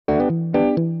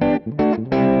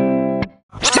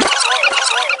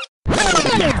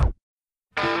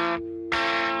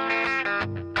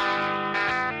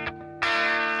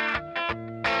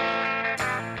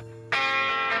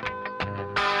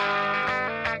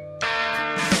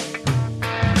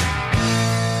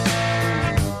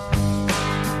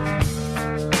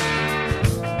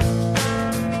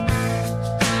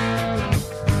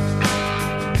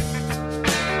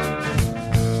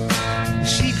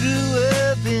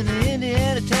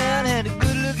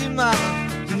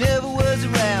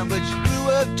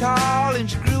tall and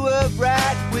she grew up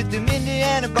right with them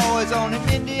Indiana boys on an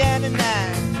Indiana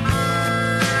night.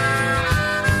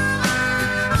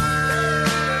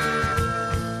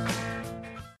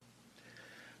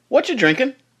 What you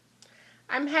drinking?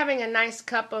 I'm having a nice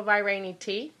cup of Irani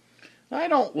tea. I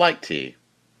don't like tea.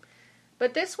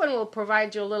 But this one will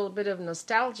provide you a little bit of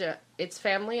nostalgia. It's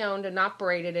family owned and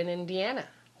operated in Indiana.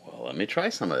 Well, let me try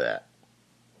some of that.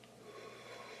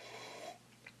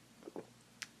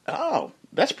 Oh,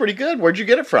 that's pretty good. Where'd you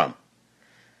get it from?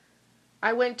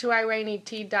 I went to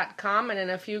IraniTea.com and in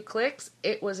a few clicks,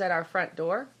 it was at our front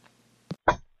door.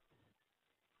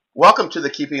 Welcome to the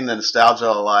Keeping the Nostalgia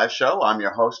Alive show. I'm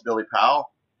your host, Billy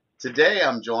Powell. Today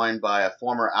I'm joined by a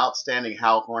former outstanding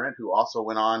Howell Hornet who also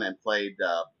went on and played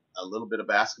a little bit of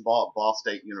basketball at Ball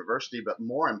State University, but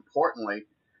more importantly,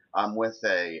 I'm with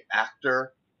an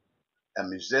actor, a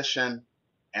musician,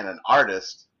 and an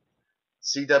artist.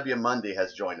 C.W. Mundy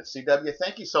has joined us. C.W.,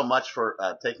 thank you so much for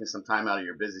taking some time out of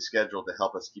your busy schedule to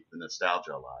help us keep the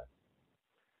nostalgia alive.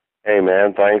 Hey,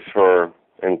 man, thanks for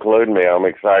including me. I'm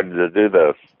excited to do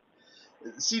this.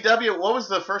 C.W., what was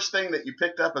the first thing that you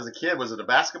picked up as a kid? Was it a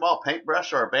basketball,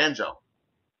 paintbrush, or a banjo?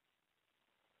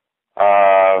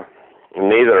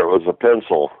 Neither. It was a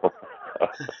pencil.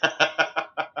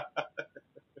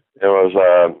 It was,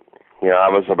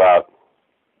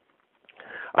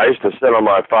 I used to sit on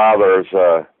my father's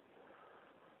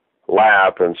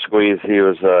lap and squeeze. He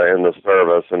was in the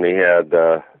service, and he had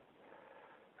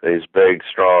these big,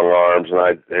 strong arms,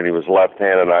 and he was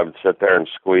left-handed. I would sit there and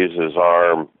squeeze his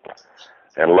arm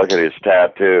and look at his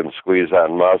tattoo and squeeze that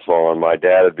muscle, and my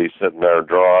dad would be sitting there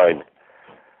drawing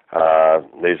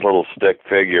these little stick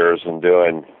figures and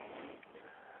doing,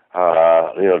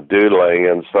 doodling,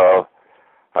 and so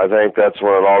I think that's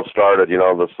where it all started. You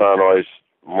know, the son always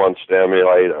wants to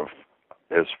emulate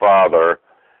his father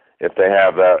if they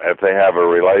have a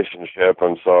relationship,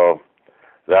 and so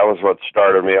that was what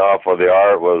started me off with the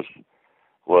art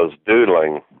was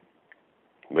doodling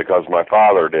because my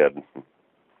father did.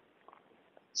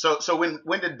 So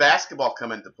when did basketball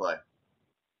come into play?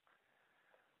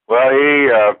 Well,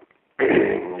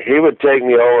 he would take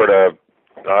me over to.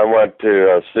 I went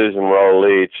to Susan Rowe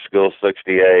Leach, School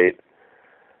 68,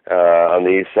 on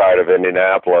the east side of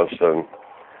Indianapolis, and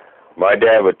my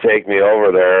dad would take me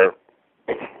over there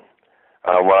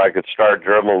when I could start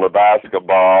dribbling the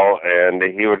basketball, and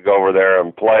he would go over there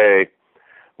and play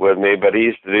with me. But he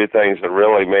used to do things that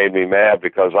really made me mad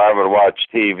because I would watch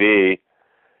TV,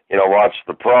 watch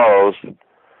the pros,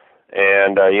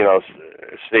 and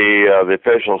see the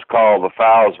officials call the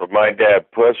fouls. But my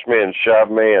dad pushed me and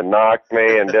shoved me and knocked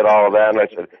me and did all of that, and I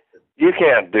said, "You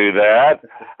can't do that.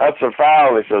 That's a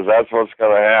foul." And he says, "That's what's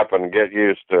going to happen. Get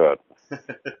used to it."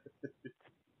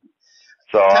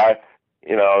 So that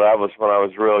was when I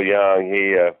was real young.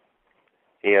 He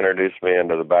introduced me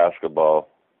into the basketball.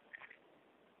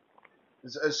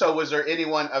 So was there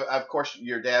anyone, of course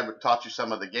your dad taught you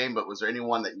some of the game, but was there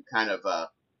anyone that you kind of,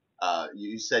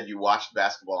 you said you watched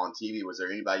basketball on TV, was there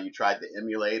anybody you tried to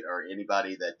emulate or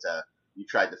anybody that you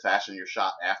tried to fashion your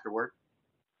shot afterward?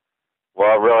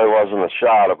 Well, it really wasn't a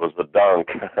shot, it was the dunk.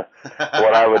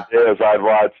 What I would do is I'd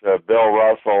watch Bill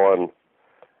Russell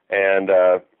and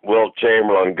Wilt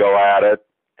Chamberlain go at it,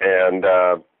 and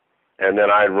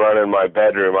then I'd run in my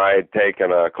bedroom. I had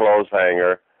taken a clothes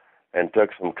hanger and took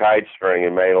some kite string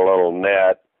and made a little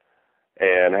net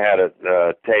and had it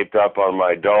taped up on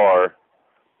my door,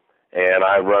 and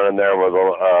I'd run in there with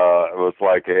it was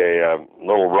like a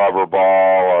little rubber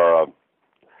ball or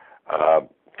a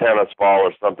tennis ball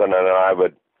or something, and then I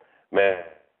would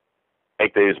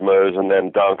make these moves and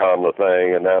then dunk on the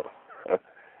thing, and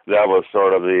that was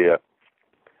sort of the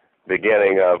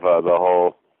beginning of the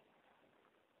whole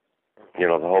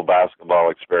basketball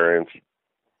experience.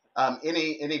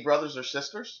 Any brothers or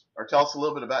sisters? Or tell us a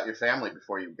little bit about your family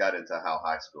before you got into Howell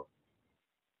High School.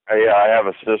 Yeah, I have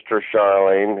a sister,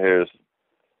 Charlene, who's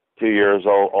 2 years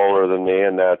older than me,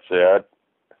 and that's it.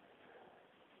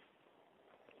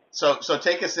 So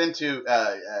take us into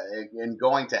in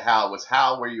going to Howell. Was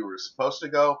Howell where you were supposed to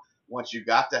go? Once you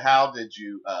got to Howell, did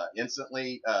you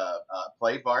instantly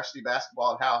play varsity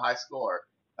basketball at Howell High School? Or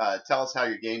tell us how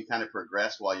your game kind of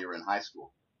progressed while you were in high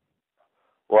school.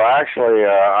 Well, actually,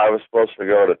 I was supposed to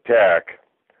go to Tech.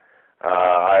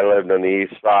 I lived on the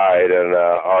east side, and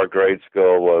our grade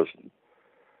school was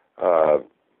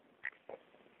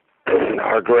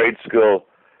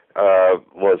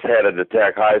headed to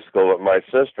Tech High School. But my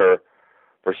sister,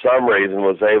 for some reason,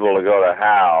 was able to go to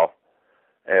Howell.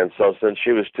 And so since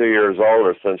she was 2 years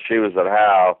older, since she was at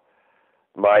Howell,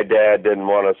 my dad didn't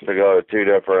want us to go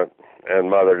to and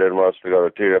Mother didn't want us to go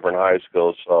to two different high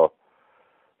schools. So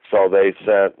so they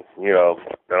sent,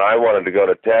 and I wanted to go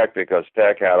to Tech because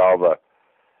Tech had all the,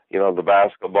 the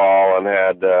basketball and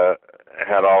had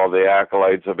all the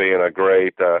accolades of being a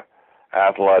great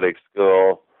athletic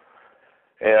school.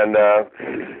 And,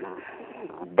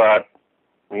 but,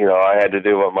 I had to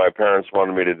do what my parents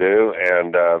wanted me to do.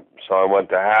 And so I went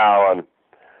to Howe, and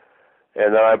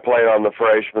then I played on the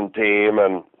freshman team.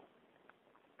 And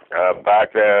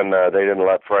back then, they didn't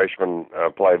let freshmen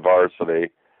play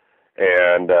varsity.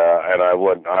 And I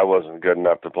wasn't good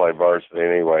enough to play varsity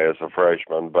anyway as a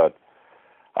freshman, but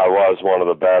I was one of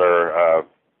the better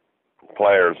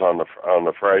players on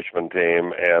the freshman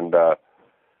team, and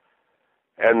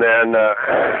then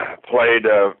played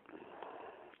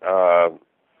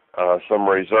some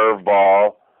reserve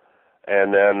ball,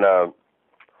 and then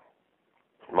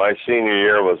my senior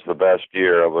year was the best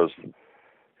year.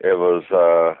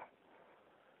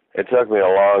 It took me a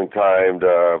long time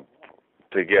to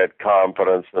get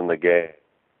confidence in the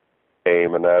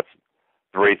game, and that's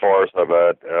 3/4 of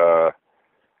it.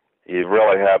 You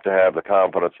really have to have the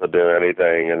confidence to do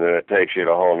anything, and then it takes you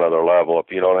to a whole nother level.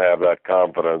 If you don't have that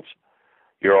confidence,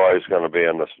 you're always going to be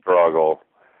in the struggle.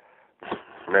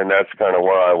 And that's kind of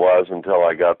where I was until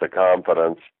I got the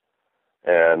confidence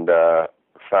and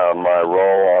found my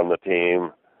role on the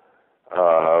team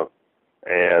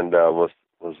and was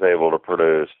able to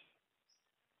produce.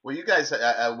 Well, you guys,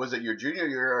 was it your junior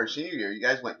year or senior year? You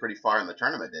guys went pretty far in the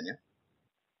tournament, didn't you?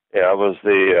 Yeah, it was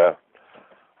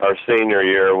our senior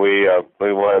year. We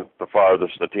went the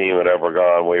farthest the team had ever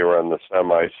gone. We were in the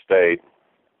semi-state,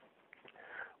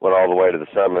 went all the way to the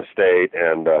semi-state,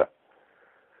 and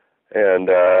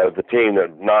the team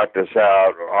that knocked us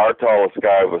out, our tallest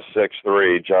guy was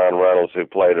 6'3", John Reynolds, who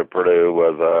played at Purdue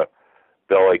with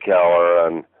Billy Keller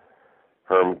and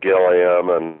Herm Gilliam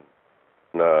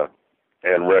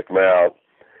and Rick Mount.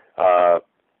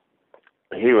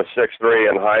 He was 6'3"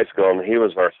 in high school, and he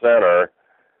was our center,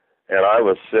 and I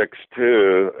was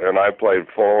 6'2", and I played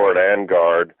forward and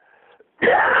guard.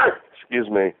 Excuse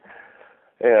me.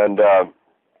 And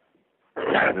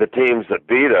the teams that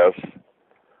beat us,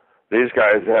 these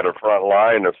guys had a front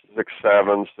line of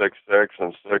 6'7", 6'6",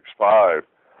 and 6'5".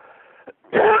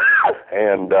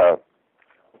 And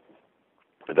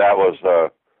that was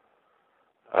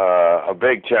a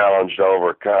big challenge to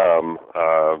overcome.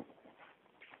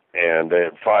 And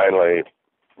it finally,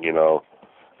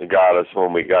 it got us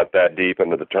when we got that deep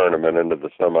into the tournament, into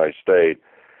the semi-state.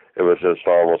 It was just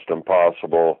almost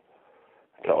impossible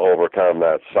to overcome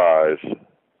that size.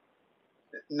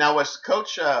 Now, was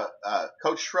Coach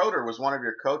Schroeder was one of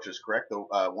your coaches, correct?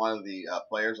 One of the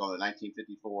players on the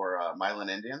 1954 Milan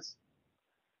Indians?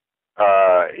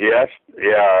 Yes.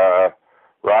 Yeah.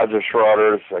 Roger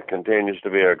Schroeder continues to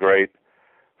be a great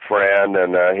friend,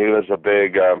 and he was a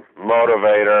big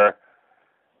motivator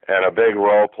and a big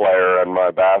role player in my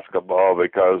basketball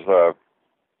because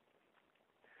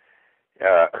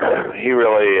he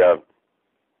really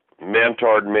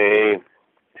mentored me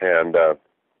and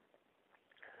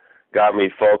got me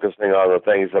focusing on the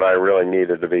things that I really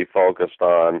needed to be focused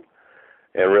on,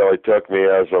 and really took me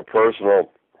as a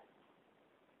personal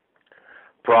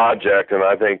project. And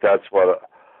I think that's what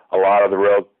a lot of the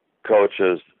real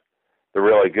coaches, the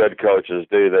really good coaches,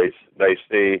 do. They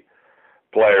see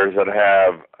players that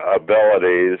have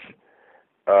abilities,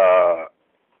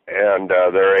 and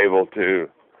they're able to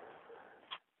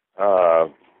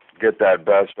get that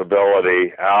best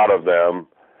ability out of them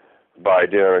by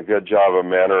doing a good job of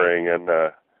mentoring. And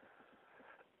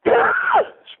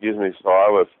excuse me. So I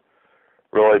was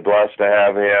really blessed to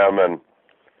have him,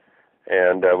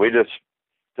 and we just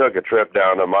took a trip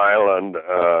down to Milan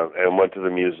and went to the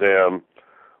museum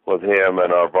with him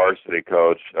and our varsity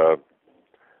coach,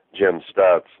 Jim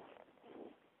Stutz.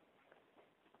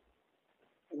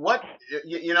 What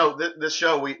this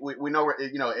show, we know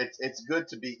it's good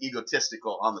to be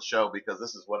egotistical on the show because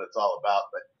this is what it's all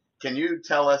about. But can you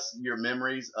tell us your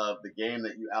memories of the game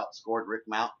that you outscored Rick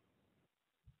Mount?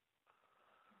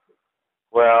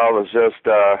 Well, it was just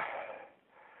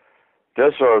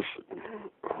this was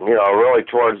really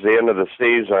towards the end of the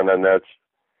season, and that's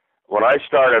when I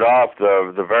started off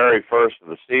the very first of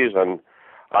the season.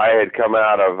 I had come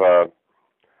out of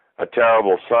a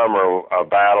terrible summer, a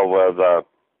battle with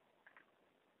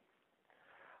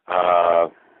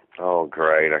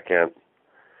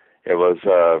It was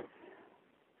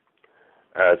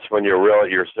it's when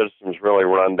your system's really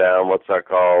run down. What's that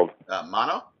called?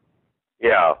 Mono?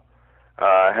 Yeah.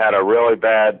 Had a really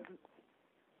bad,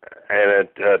 and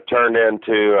it turned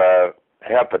into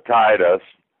hepatitis.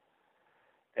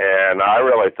 And I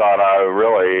really thought I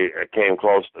really came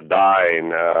close to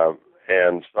dying.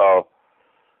 And so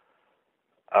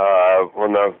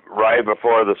right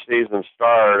before the season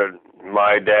started,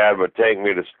 my dad would take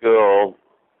me to school,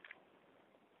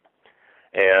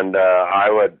 and I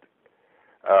would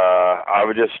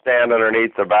just stand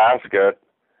underneath the basket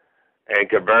and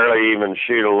could barely even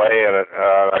shoot a lay in it.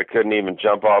 I couldn't even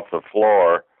jump off the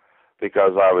floor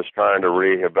because I was trying to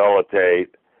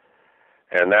rehabilitate.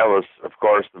 And that was, of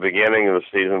course, the beginning of the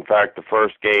season. In fact, the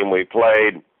first game we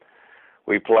played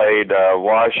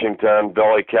Washington,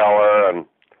 Billy Keller,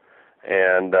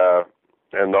 and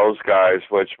those guys,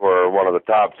 which were one of the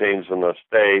top teams in the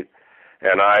state.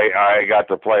 And I got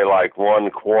to play like one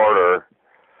quarter.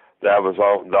 That was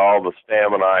all the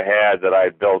stamina I had that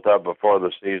I'd built up before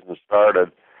the season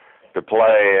started to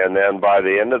play. And then by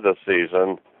the end of the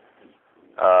season,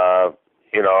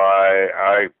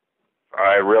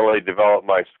 I really developed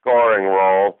my scoring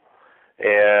role,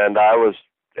 and I was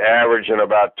averaging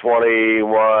about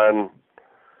 21,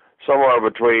 somewhere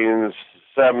between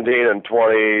 17 and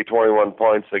 20, 21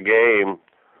 points a game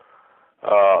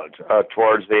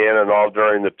towards the end and all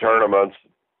during the tournaments.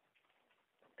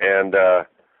 And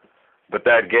but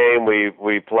that game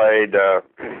we played,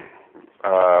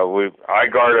 I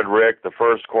guarded Rick the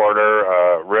first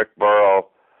quarter, Rick Burrow,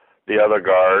 the other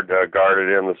guard,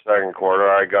 guarded in the second quarter.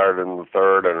 I guarded in the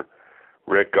third, and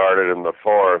Rick guarded in the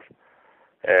fourth.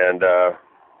 And, of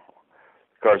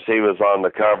course, he was on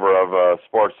the cover of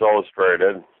Sports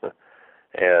Illustrated,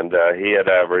 and he had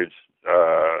averaged,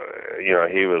 he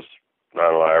was, I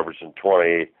don't know, averaging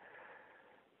 20,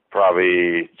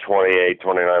 probably 28,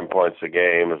 29 points a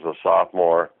game as a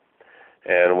sophomore.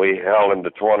 And we held him to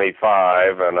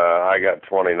 25, and I got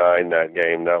 29 that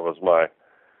game. That was my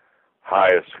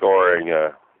highest scoring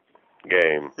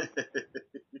game.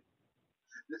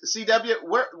 CW,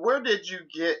 where did you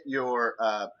get your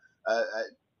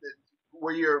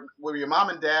were your mom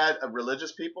and dad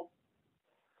religious people?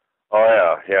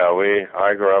 Oh yeah.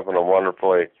 I grew up in a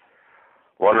wonderful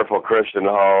Christian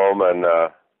home, and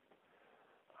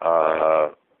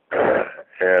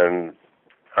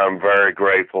I'm very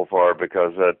grateful for it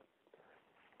because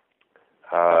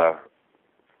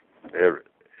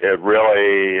it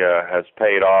really has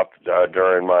paid off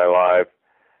during my life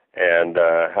and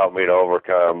helped me to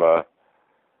overcome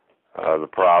the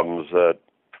problems that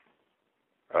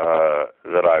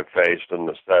I faced in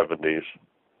the 70s.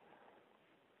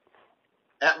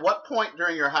 At what point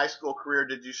during your high school career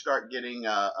did you start getting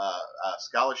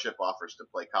scholarship offers to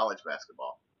play college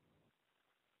basketball?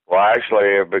 Well,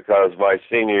 actually, because my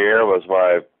senior year was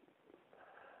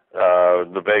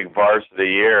the big varsity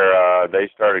year, they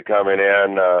started coming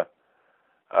in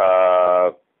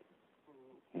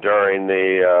during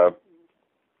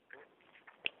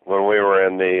when we were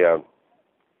in the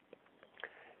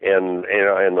in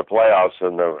the playoffs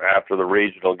and after the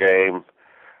regional game,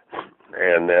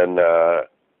 and then the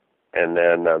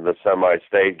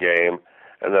semi-state game,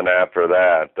 and then after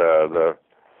that,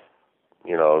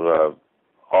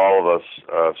 all of us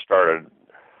started.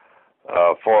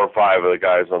 4 or 5 of the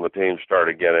guys on the team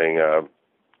started getting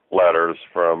letters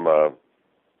from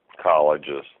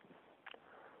colleges.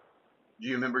 Do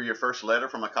you remember your first letter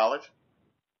from a college?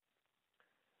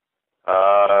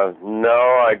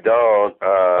 No, I don't.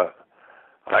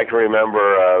 I can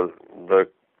remember the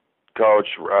coach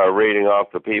reading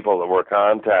off the people that were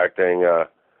contacting us,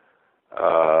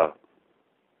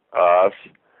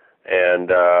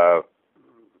 and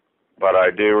but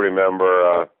I do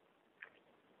remember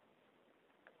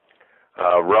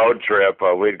road trip.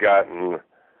 We'd gotten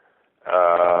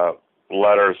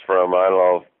letters from, I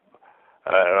don't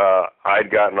know,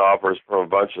 I'd gotten offers from a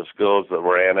bunch of schools that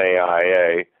were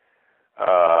NAIA.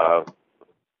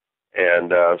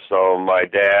 And so my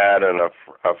dad and a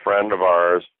friend of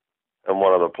ours and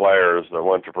one of the players that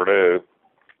went to Purdue,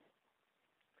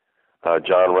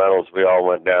 John Reynolds, we all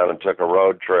went down and took a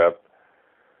road trip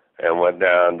and went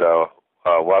down to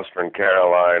Western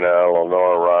Carolina,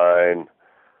 Lenoir-Rhyne,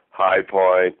 High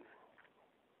Point,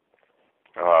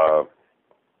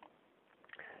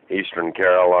 Eastern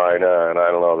Carolina, and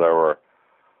I don't know, there were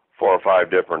 4 or 5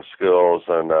 different schools,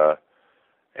 and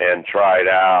tried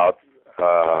out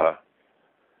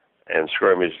and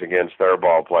scrimmaged against their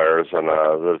ball players. And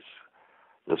the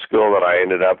school that I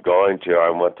ended up going to, I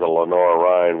went to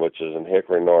Lenoir-Rhyne, which is in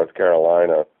Hickory, North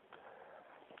Carolina,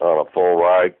 on a full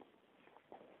ride.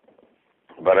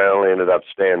 But I only ended up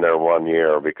staying there 1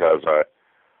 year because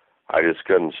I just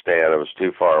couldn't stand. It was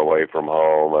too far away from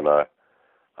home, and I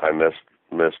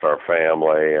missed our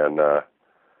family, and I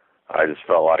just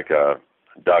felt like a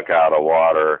duck out of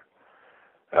water.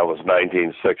 That was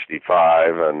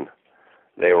 1965, and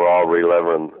they were all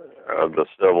reliving of the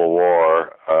Civil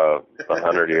War, the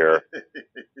 100-year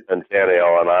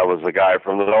centennial, and I was the guy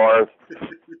from the north.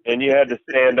 And you had to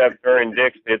stand up during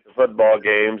Dixie at the football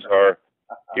games, or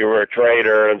you were a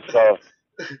traitor. And so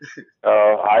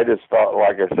I just felt,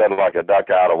 like I said, like a duck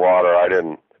out of water. I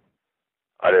didn't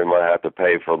want to have to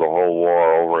pay for the whole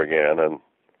war over again.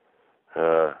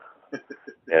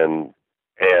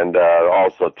 And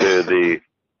also too, the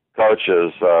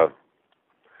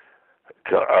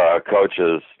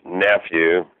coach's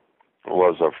nephew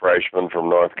was a freshman from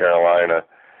North Carolina,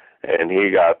 and he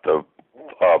got the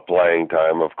playing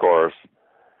time, of course,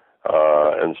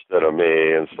 instead of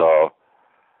me. And so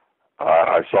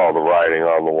I saw the writing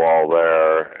on the wall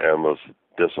there and was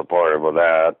disappointed with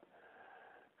that.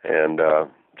 And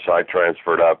so I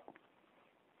transferred up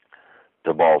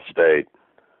to Ball State.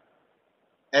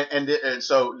 And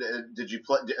so did you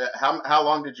play? How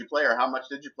long did you play, or how much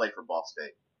did you play for Ball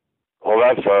State? Well,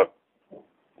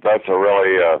 that's a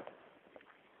really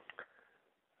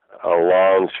a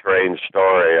long, strange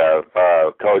story.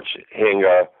 Coach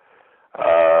Hinga,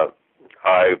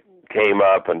 I came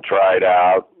up and tried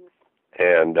out,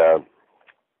 and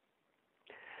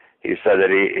he said that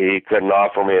he couldn't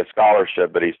offer me a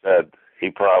scholarship, but he said he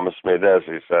promised me this.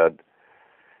 He said,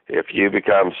 if you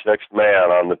become sixth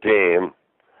man on the team,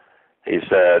 he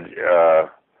said,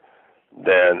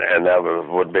 then, and that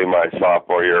would be my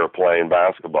sophomore year of playing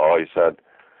basketball. He said,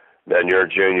 then your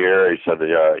junior year, he said,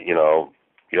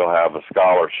 you'll have a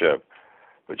scholarship,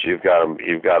 but you've got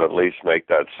to at least make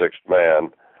that sixth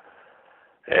man.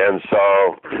 And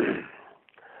so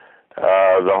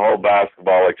the whole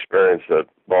basketball experience at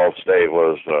Ball State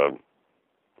was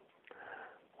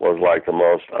like the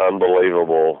most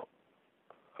unbelievable,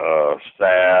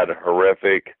 sad,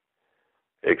 horrific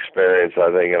experience I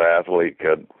think an athlete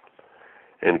could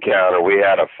encounter. We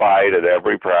had a fight at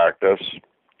every practice.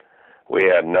 We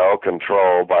had no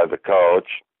control by the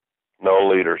coach, no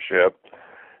leadership.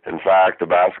 In fact, the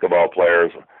basketball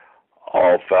players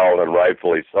all felt, and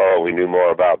rightfully so, we knew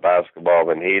more about basketball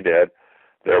than he did.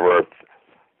 There were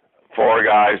 4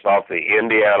 guys off the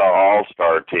Indiana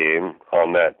All-Star team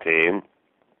on that team,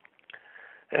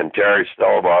 and Terry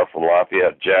Stillebar from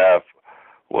Lafayette Jeff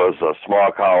was a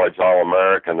small college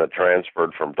All-American that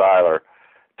transferred from Tyler,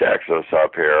 Texas,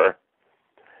 up here,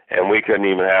 and we couldn't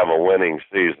even have a winning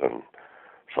season.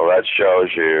 So that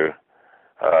shows you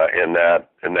in that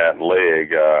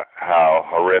league how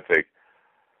horrific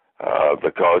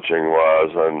the coaching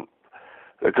was. And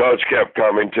the coach kept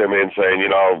coming to me and saying, you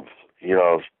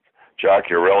know, Chuck,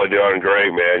 you're really doing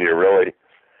great, man. You're really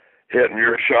hitting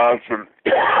your shots, and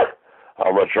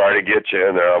I'm gonna try to get you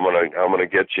in there. I'm gonna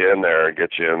get you in there and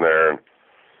get you in there.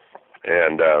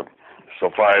 And so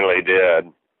finally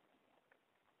did.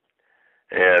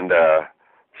 And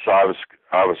so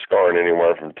I was scoring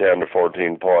anywhere from 10 to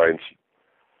 14 points.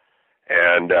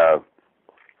 And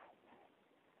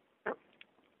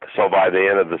so by the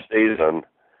end of the season,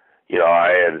 I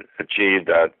had achieved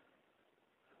that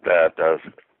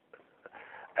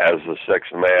as the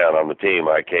sixth man on the team.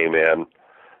 I came in.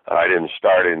 I didn't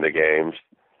start in the games,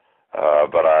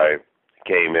 but I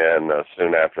came in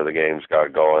soon after the games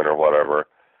got going or whatever,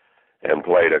 and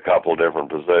played a couple different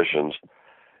positions.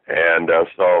 And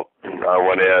so I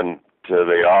went in to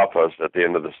the office at the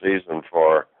end of the season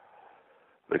for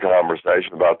the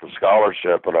conversation about the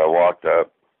scholarship, and I walked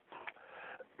up,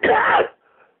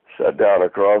 sat down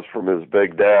across from his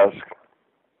big desk,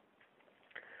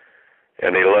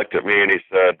 and he looked at me and he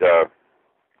said,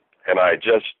 and I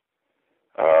just,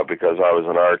 because I was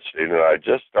an art student, I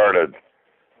just started,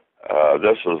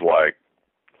 this was like,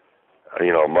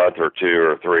 a month or 2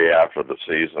 or 3 after the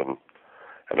season,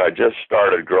 and I just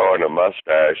started growing a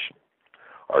mustache,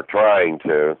 or trying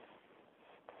to.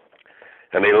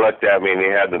 And he looked at me and he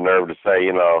had the nerve to say,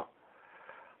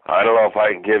 I don't know if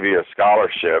I can give you a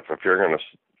scholarship if you're going to,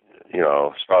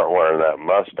 start wearing that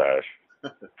mustache.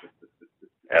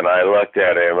 And I looked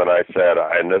at him and I said,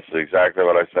 and this is exactly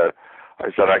what I said.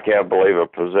 I said, I can't believe a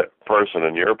person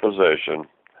in your position,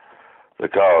 the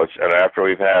coach, and after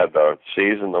we've had the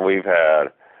season that we've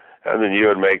had, and then you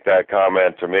would make that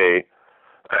comment to me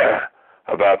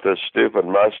about this stupid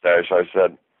mustache. I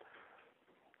said,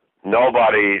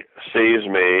 nobody sees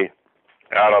me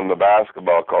out on the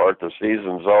basketball court. The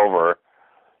season's over.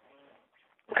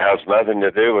 Has nothing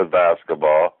to do with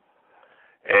basketball.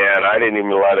 And I didn't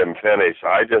even let him finish.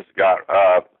 I just got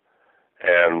up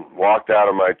and walked out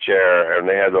of my chair, and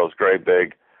they had those great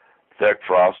big, thick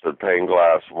frosted pane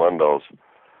glass windows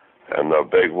and the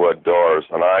big wood doors.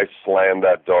 And I slammed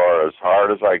that door as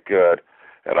hard as I could,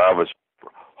 and I was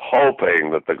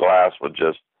hoping that the glass would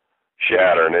just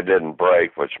shatter, and it didn't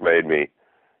break, which made me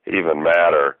even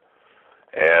matter.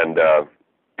 And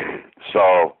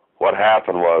so what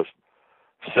happened was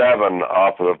 7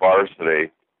 off of the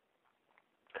varsity,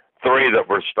 3 that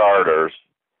were starters,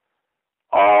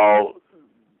 all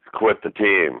quit the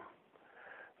team.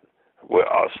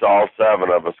 All 7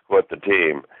 of us quit the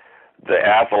team. The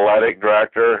athletic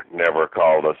director never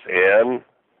called us in,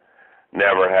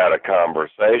 never had a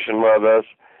conversation with us.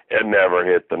 It never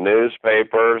hit the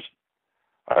newspapers.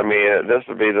 I mean, this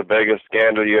would be the biggest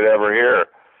scandal you'd ever hear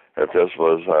if this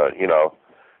was,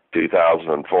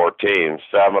 2014.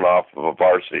 7 off of a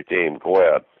varsity team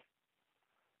quit.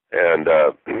 And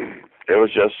it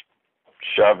was just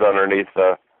shoved underneath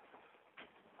the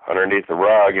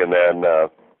rug, and then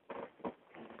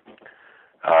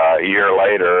a year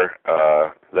later,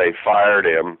 they fired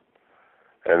him,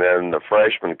 and then the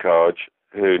freshman coach,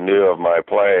 who knew of my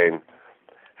playing,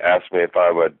 asked me if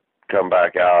I would come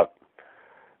back out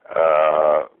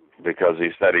because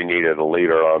he said he needed a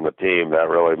leader on the team. That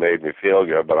really made me feel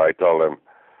good, but I told him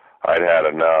I'd had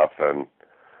enough, and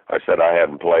I said I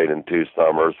hadn't played in 2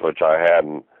 summers, which I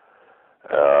hadn't,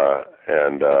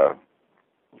 and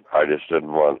I just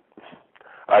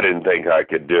I didn't think I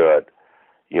could do it,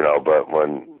 but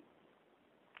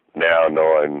now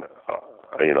knowing,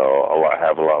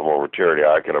 have a lot more maturity,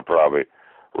 I could have probably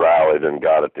rallied and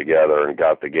got it together and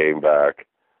got the game back.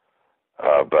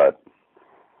 But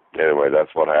anyway,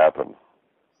 that's what happened.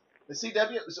 The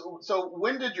CW. So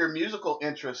when did your musical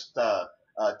interest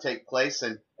take place,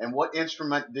 and what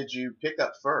instrument did you pick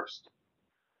up first?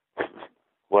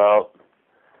 Well,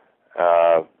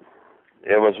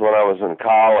 it was when I was in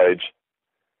college,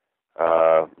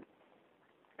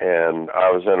 and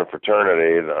I was in a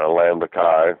fraternity, Lambda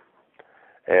Chi,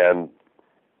 and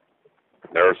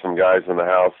there were some guys in the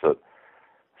house that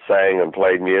sang and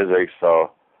played music,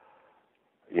 so,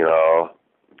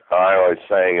 I always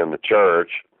sang in the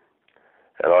church,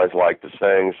 and I always liked to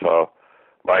sing, so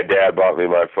my dad bought me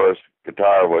my first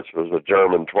guitar, which was a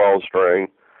German 12-string,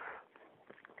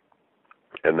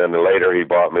 and then later he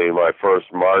bought me my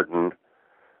first Martin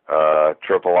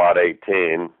Triple Aught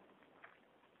 18,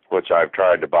 which I've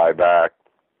tried to buy back.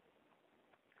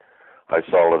 I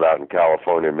sold it out in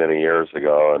California many years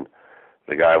ago, and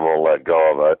the guy won't let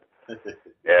go of it.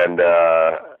 And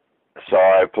so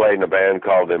I played in a band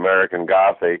called the American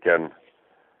Gothic, and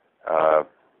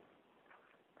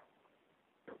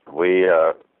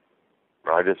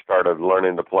I just started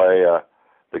learning to play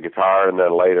the guitar and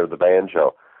then later the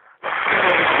banjo.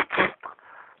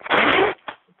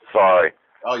 Sorry.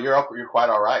 Oh, you're quite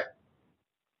all right.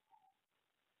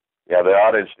 Yeah, the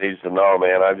audience needs to know,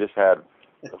 man. I just had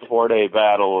a 4-day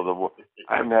battle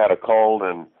I haven't had a cold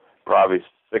in probably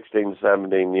 16,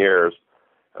 17 years,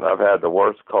 and I've had the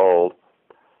worst cold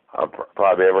I've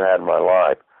probably ever had in my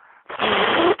life.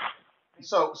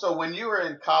 So when you were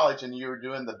in college and you were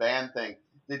doing the band thing,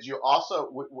 did you also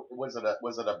was it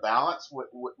a balance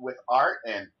with art,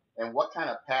 and what kind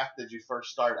of path did you first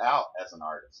start out as an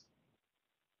artist?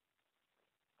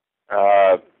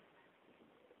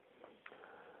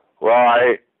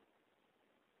 Well,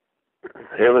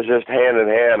 it was just hand in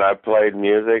hand. I played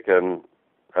music, and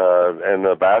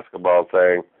the basketball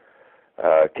thing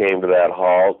came to that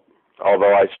halt.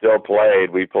 Although I still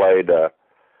played, we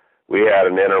had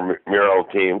an intramural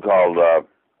team called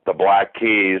the Black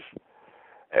Keys,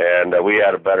 and we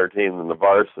had a better team than the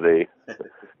varsity.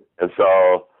 And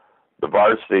so the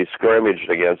varsity scrimmaged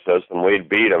against us, and we'd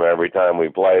beat them every time we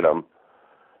played them.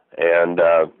 And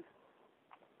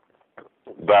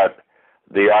but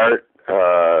the art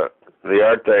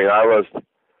thing,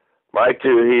 my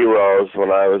 2 heroes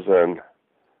when I was in,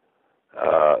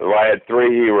 I had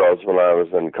 3 heroes when I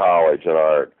was in college in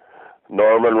art.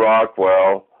 Norman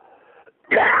Rockwell,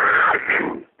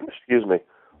 excuse me,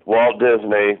 Walt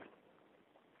Disney,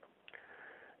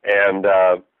 and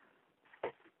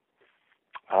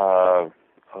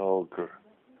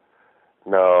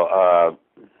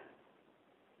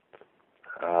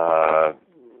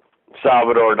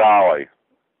Salvador Dali,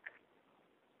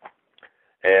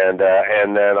 and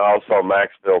then also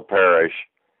Maxfield Parrish.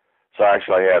 So I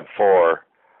actually had 4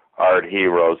 art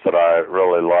heroes that I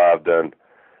really loved, and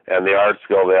the art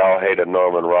school, they all hated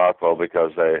Norman Rockwell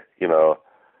because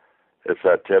it's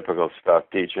that typical stuff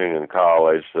teaching in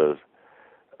college, the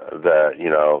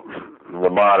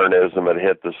modernism had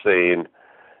hit the scene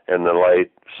in the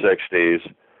late 60s,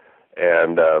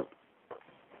 and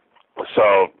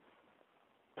so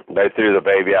they threw the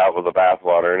baby out with the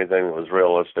bathwater. Anything that was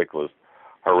realistic was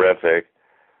horrific.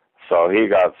 So he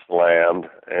got slammed,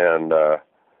 and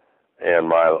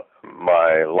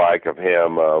my like of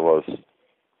him was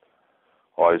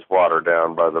always watered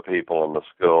down by the people in the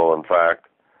school. In fact,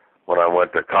 when I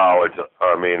went to college.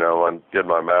 Did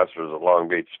my master's at Long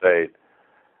Beach State.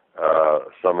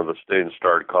 Some of the students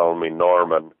started calling me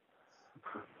Norman.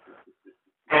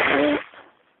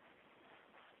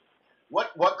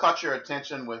 What caught your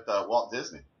attention with Walt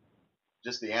Disney?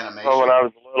 Just the animation? Well, when I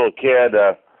was a little kid,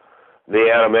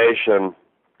 the animation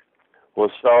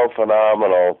was so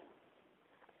phenomenal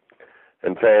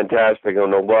and fantastic,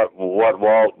 and what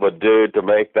Walt would do to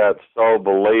make that so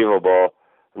believable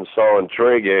and so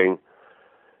intriguing.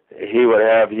 He would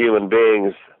have human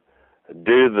beings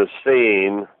do the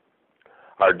scene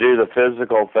or do the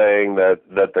physical thing that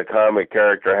the comic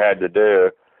character had to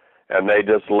do, and they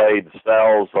just laid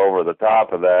cells over the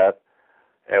top of that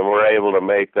and were able to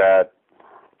make that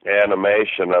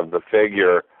animation of the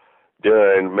figure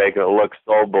make it look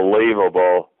so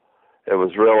believable. It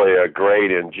was really a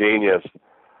great, ingenious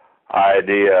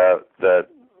idea that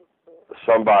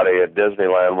somebody at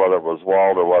Disneyland, whether it was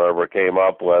Walt or whatever, came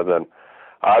up with, and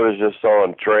I was just so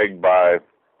intrigued by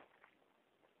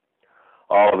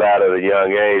all of that at a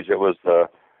young age. It was the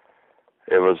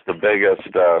biggest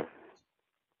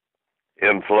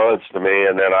influence to me.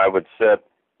 And then I would sit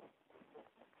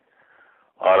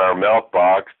on our milk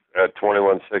box at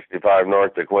 2165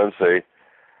 North de Quincy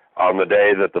on the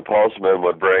day that the postman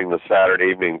would bring the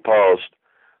Saturday Evening Post,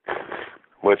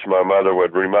 which my mother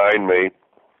would remind me.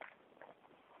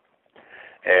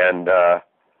 And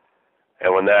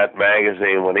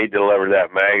when he delivered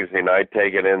that magazine, I'd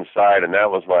take it inside, and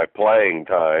that was my playing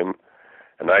time.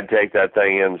 And I'd take that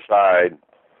thing inside.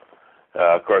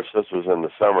 Of course, this was in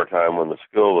the summertime when the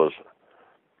school was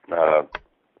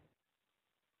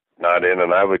not in,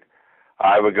 and I would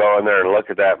go in there and look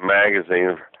at that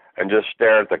magazine and just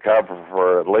stare at the cover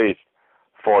for at least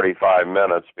 45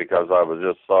 minutes because I was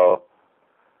just so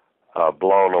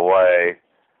blown away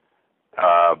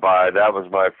that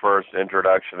was my first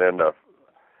introduction into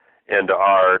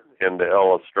art, into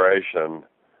illustration,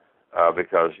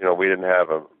 because we didn't have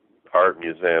an art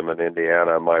museum in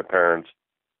Indiana. My parents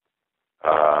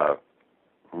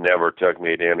never took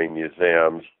me to any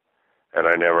museums, and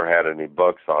I never had any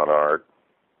books on art.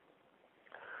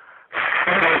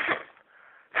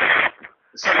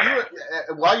 So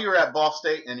while you were at Ball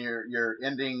State and you're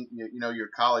ending your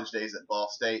college days at Ball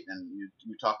State, and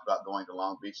you talked about going to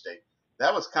Long Beach State,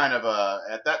 that was kind of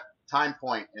at that time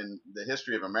point in the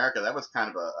history of America, that was kind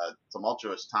of a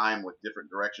tumultuous time with different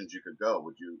directions you could go.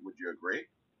 Would you agree?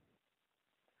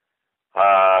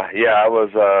 Yeah, it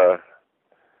was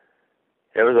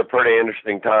a pretty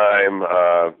interesting time.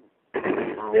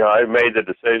 I made the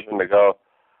decision to go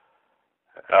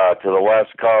to the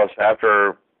West Coast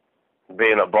after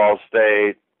being at Ball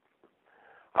State.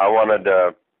 I wanted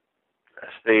to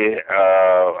see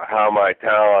how my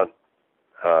talent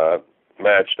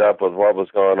matched up with what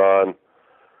was going on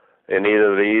in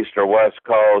either the East or West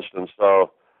Coast. And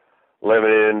so, living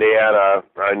in Indiana,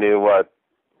 I knew what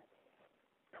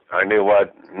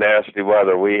nasty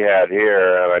weather we had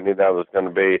here, and I knew that was going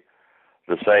to be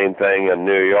the same thing in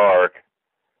New York.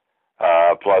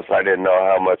 Plus, I didn't know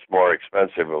how much more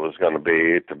expensive it was going to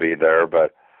be there,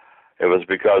 but it was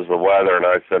because of the weather. And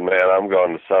I said, man, I'm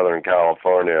going to Southern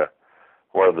California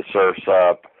where the surf's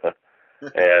up.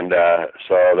 And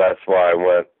so that's why I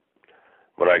went.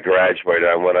 When I graduated,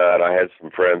 I went out. I had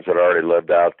some friends that already lived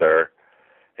out there,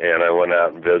 and I went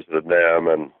out and visited them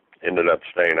and ended up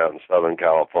staying out in Southern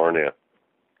California.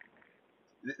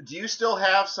 Do you still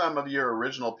have some of your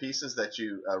original pieces that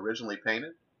you originally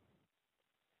painted?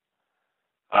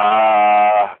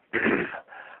 I've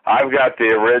got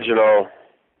the original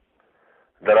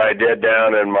that I did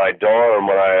down in my dorm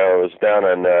when I was down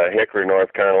in Hickory,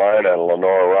 North Carolina, at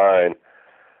Lenore Rhine.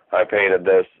 I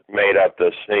made up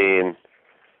this scene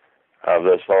of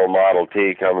this old Model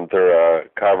T coming through a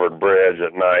covered bridge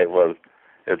at night with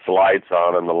its lights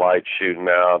on and the lights shooting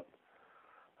out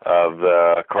of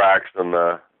the cracks in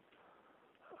the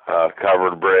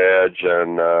covered bridge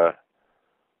and the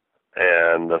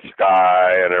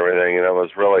sky and everything. And it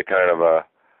was really kind of a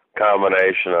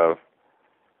combination of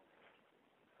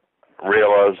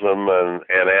realism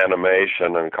and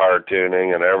animation and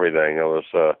cartooning and everything. It was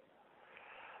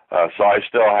so I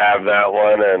still have that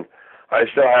one, and I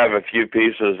still have a few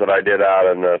pieces that I did out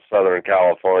in Southern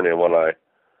California when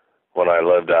I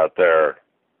lived out there.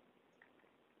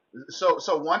 So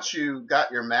once you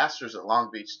got your master's at Long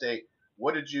Beach State,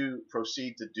 what did you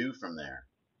proceed to do from there?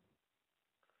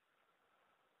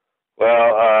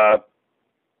 Well,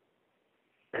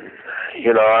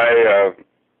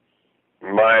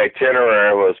 my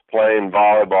itinerary was playing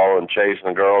volleyball and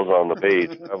chasing girls on the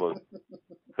beach. That was,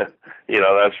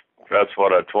 that's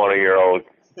what a 20-year-old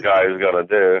guy is going to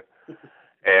do.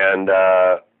 And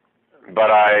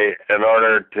in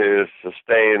order to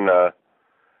sustain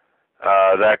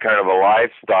that kind of a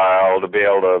lifestyle, to be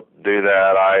able to do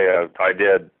that, I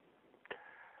did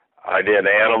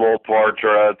animal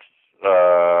portraits.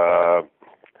 I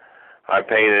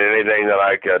painted anything that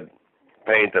I could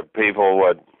paint that people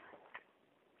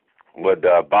would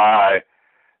buy,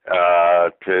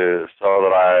 so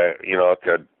that I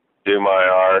could do my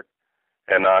art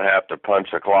and not have to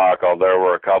punch the clock. Although there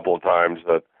were a couple of times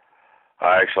that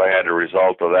I actually had the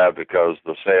result of that because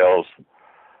the sales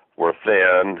were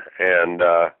thin, and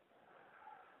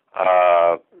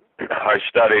I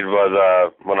studied with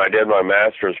when I did my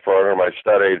master's program. I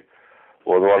studied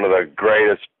with one of the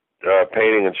greatest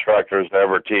painting instructors to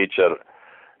ever teach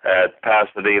at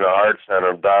Pasadena Art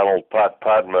Center, Donald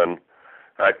Putman.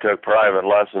 I took private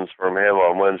lessons from him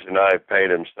on Wednesday night,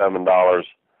 paid him $7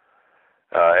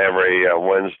 every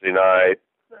Wednesday night,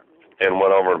 and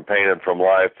went over and painted from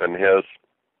life in his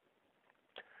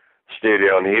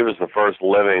studio. And he was the first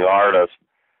living artist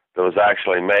that was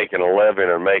actually making a living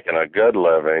and making a good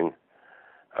living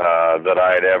that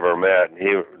I had ever met.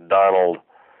 Donald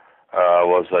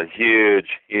was a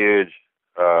huge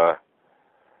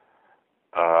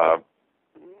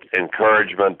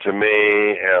encouragement to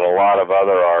me and a lot of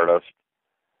other artists.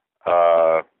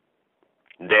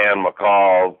 Dan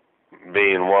McCall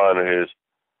being one who's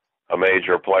a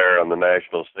major player on the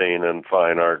national scene in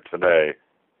fine art today.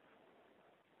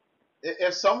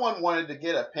 If someone wanted to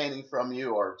get a painting from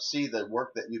you or see the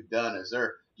work that you've done, do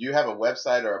you have a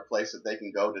website or a place that they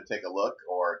can go to take a look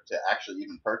or to actually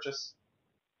even purchase?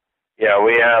 Yeah,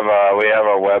 we have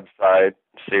a website,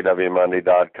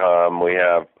 cwmonday.com. We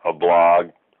have a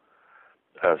blog,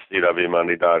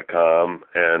 cwmonday.com,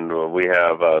 and we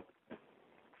have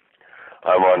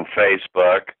I'm on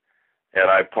Facebook, and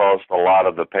I post a lot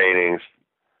of the paintings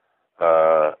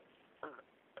as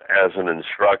an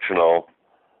instructional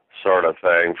sort of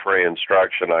thing, free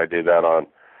instruction. I do that on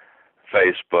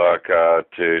Facebook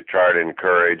to try to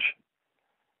encourage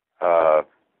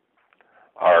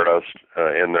artists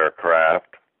in their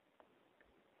craft.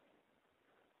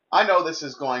 I know this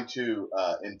is going to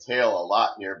entail a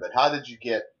lot here, but how did you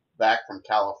get back from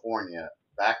California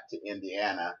back to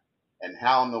Indiana, and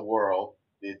how in the world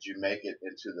did you make it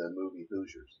into the movie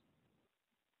Hoosiers?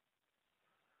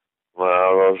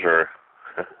 Well, those are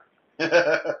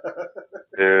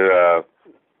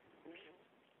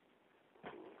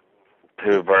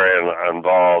two very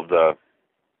involved.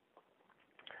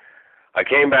 I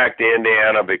came back to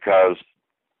Indiana because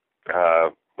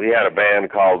we had a band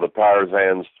called the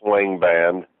Tarzan Swing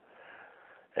Band,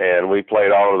 and we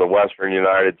played all over the western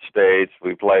United States.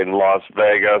 We played in Las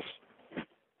Vegas.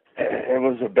 It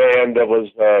was a band that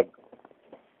was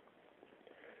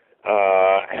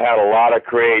had a lot of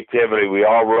creativity. We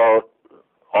all wrote,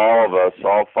 all of us,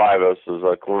 all five of us as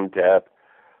a quintet,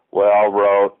 we all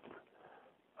wrote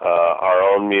our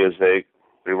own music.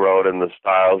 We wrote in the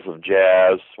styles of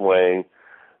jazz, swing,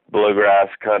 bluegrass,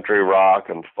 country, rock,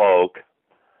 and folk.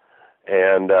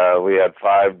 And we had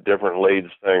 5 different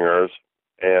lead singers.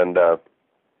 And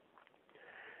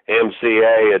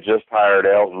MCA had just hired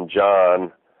Elton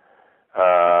John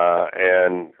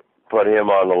and put him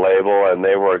on the label, and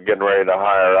they were getting ready to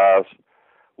hire us.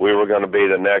 We were going to be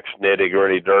the next Nitty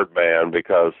Gritty Dirt Band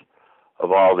because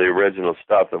of all the original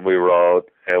stuff that we wrote,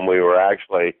 and we were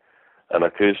actually an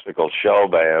acoustical show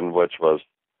band, which was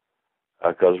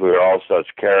because we were all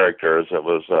such characters. It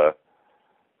was a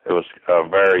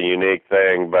very unique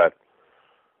thing. But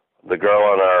the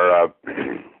girl in our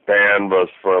band was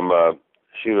from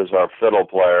she was our fiddle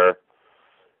player,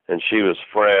 and she was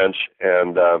French,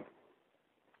 and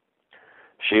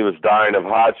she was dying of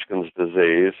Hodgkin's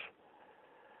disease,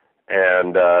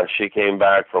 and she came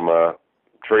back from a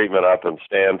treatment up in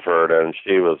Stanford, and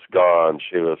she was gone.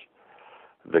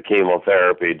 The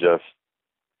chemotherapy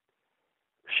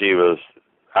she was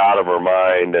out of her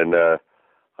mind, and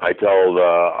I told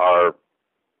our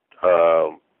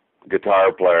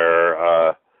guitar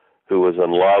player who was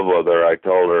in love with her, I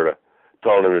told him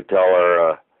to tell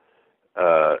her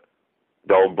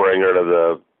don't bring her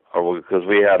to because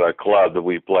we had a club that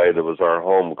we played that was our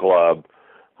home club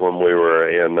when we were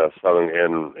in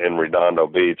Redondo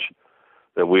Beach,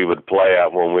 that we would play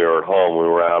at when we were at home. We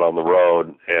were out on the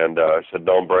road, and I said,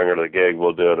 don't bring her to the gig.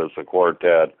 We'll do it as a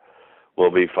quartet.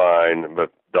 We'll be fine,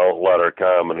 but don't let her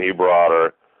come. And he brought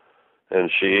her, and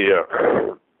she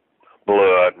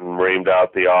blew it and reamed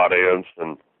out the audience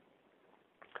and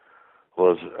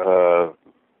was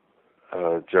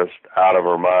just out of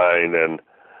her mind. And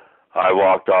I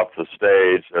walked off the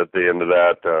stage at the end of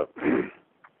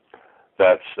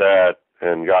that set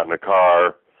and got in a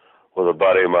car, with a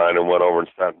buddy of mine and went over and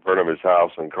sat in front of his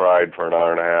house and cried for an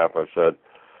hour and a half. I said,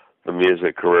 the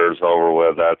music career's over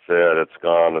with. That's it. It's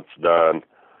gone. It's done.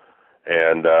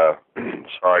 And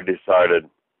so I decided,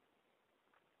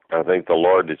 I think the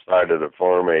Lord decided it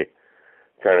for me,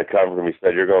 kind of comforted me,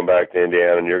 said, you're going back to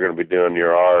Indiana and you're going to be doing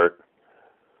your art.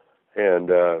 And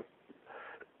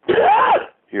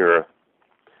you're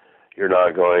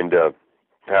not going to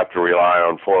have to rely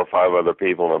on 4 or 5 other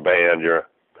people in a band.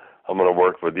 I'm going to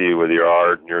work with you with your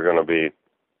art, and you're going to be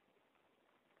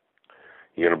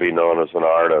known as an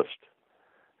artist.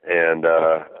 And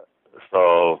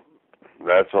so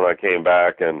that's when I came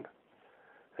back in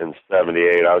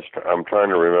 '78. I'm trying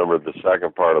to remember the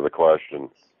second part of the question.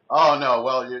 Oh no,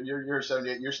 well you're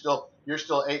 78. You're still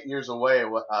 8 years away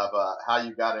of how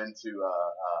you got into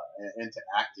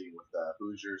acting with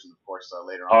Hoosiers, and of course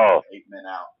later on 8 Men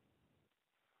Out.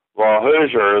 Well,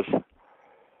 Hoosiers.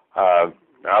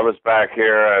 I was back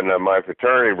here, and my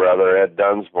fraternity brother Ed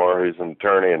Dunsmore, who's an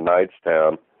attorney in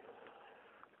Knightstown,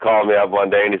 called me up one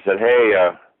day and he said,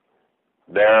 "Hey,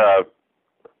 they're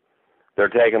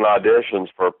taking auditions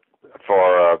for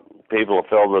people to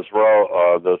fill this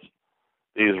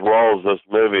these roles. This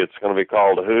movie, it's going to be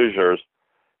called Hoosiers,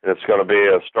 and it's going to be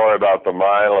a story about the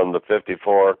Milan, the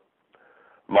 '54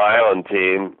 Milan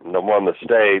team that won the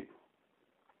state,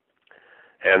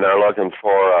 and they're looking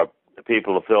for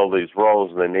people to fill these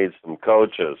roles, and they need some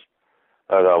coaches."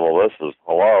 I thought, well, this is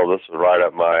right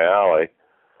up my alley,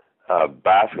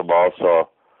 basketball. So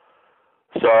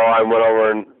I went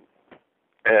over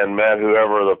and met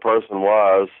whoever the person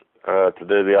was to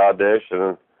do the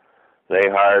audition. They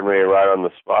hired me right on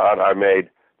the spot. I made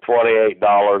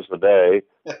 $28 a day,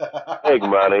 big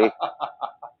money.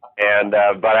 And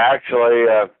but actually,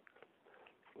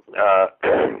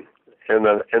 in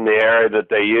the area that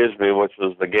they used me, which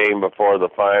was the game before the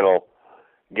final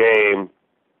game,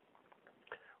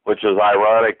 which is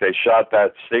ironic, they shot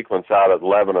that sequence out at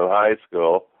Lebanon High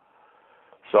School.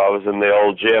 So I was in the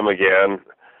old gym again,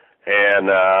 and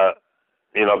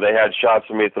they had shots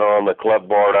of me throwing the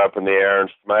clipboard up in the air and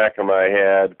smacking my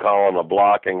head, calling a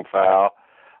blocking foul.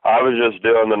 I was just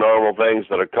doing the normal things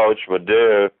that a coach would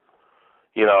do,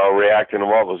 reacting to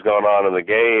what was going on in the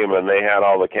game, and they had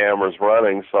all the cameras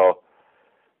running, so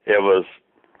it was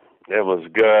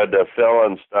good to fill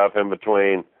in stuff in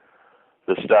between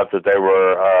the stuff that they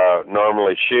were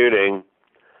normally shooting.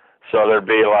 So there'd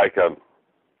be like a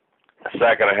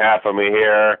second and a half of me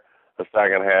here, a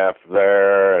second half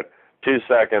there, 2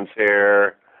 seconds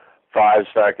here, 5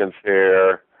 seconds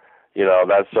here,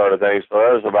 that sort of thing. So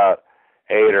there's about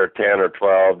 8 or 10 or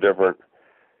 12 different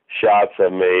shots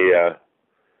of me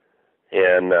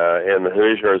in the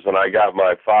Hoosiers, and I got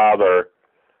my father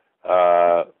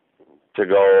to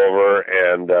go over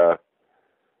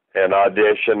and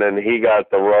audition, and he got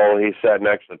the role. He sat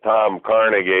next to Tom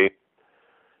Carnegie,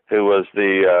 who was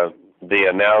the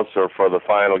announcer for the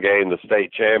final game, the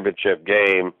state championship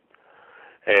game,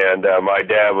 and my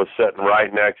dad was sitting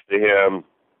right next to him,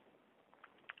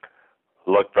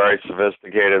 looked very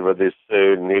sophisticated with his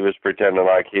suit, and he was pretending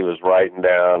like he was writing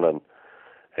down and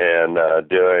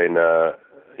doing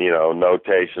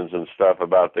notations and stuff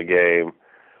about the game.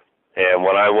 And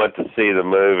when I went to see the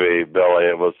movie, Billy,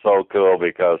 it was so cool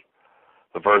because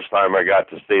the first time I got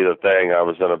to see the thing, I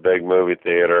was in a big movie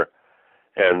theater,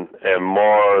 and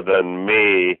more than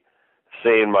me,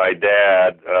 seeing my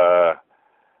dad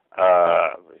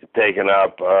taking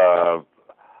up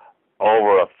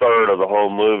over a third of the whole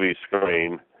movie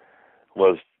screen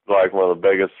was like one of the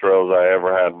biggest thrills I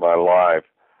ever had in my life.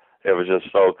 It was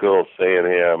just so cool seeing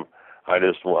him. I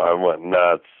went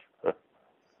nuts.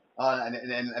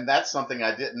 And that's something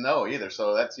I didn't know either.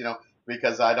 So that's,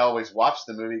 because I'd always watched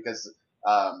the movie because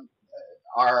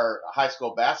our high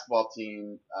school basketball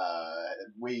team,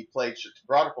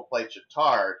 Broderpool played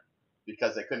Chittard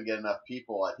because they couldn't get enough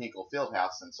people at Hinkle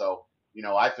Fieldhouse. And so,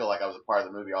 I feel like I was a part of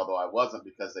the movie, although I wasn't,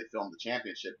 because they filmed the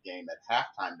championship game at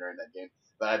halftime during that game.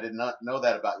 But I did not know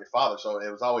that about your father. So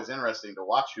it was always interesting to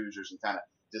watch Hoosiers and kind of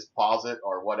just pause it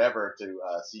or whatever to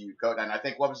see you coach. And I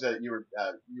think you were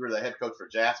the head coach for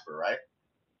Jasper, right?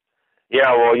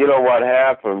 Yeah, well, what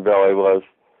happened, Billy, was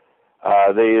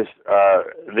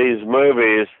these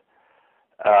movies,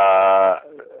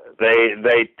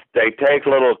 they take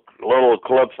little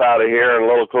clips out of here and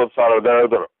little clips out of there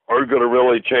that are going to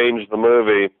really change the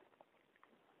movie,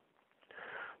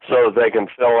 so that they can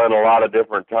fill in a lot of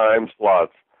different time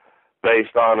slots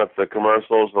based on if the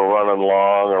commercials are running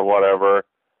long or whatever.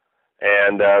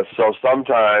 And so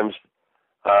sometimes,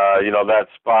 that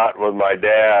spot with my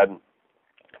dad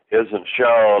isn't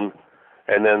shown,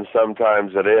 and then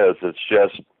sometimes it is. It's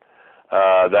just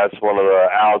that's one of the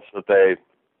outs that they,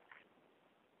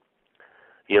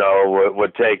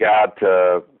 would take out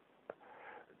to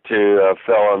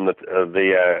fill in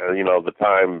the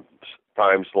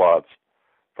time slots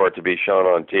for it to be shown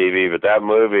on TV. But that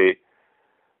movie,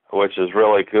 which is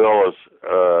really cool, is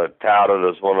touted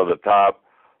as one of the top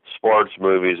sports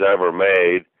movies ever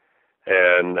made,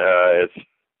 and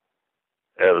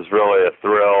it was really a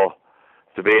thrill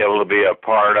to be able to be a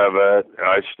part of it.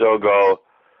 I still go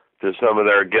to some of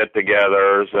their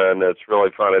get-togethers, and it's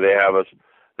really funny. They have us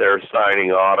there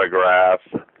signing autographs,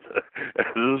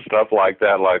 stuff like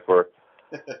that, like we're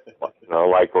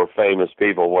famous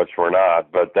people, which we're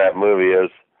not. But that movie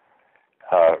is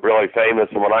really famous.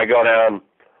 And when I go down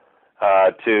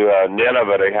to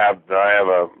Nineveh, I have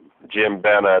a Jim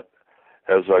Bennett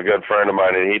is a good friend of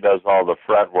mine, and he does all the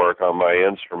fret work on my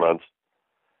instruments.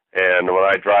 And when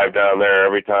I drive down there,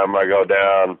 every time I go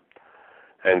down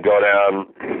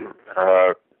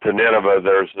to Nineveh,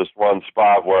 there's this one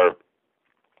spot where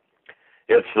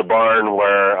it's the barn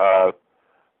where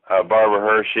Barbara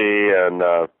Hershey and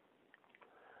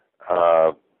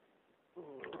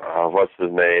what's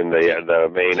his name, the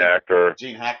main actor,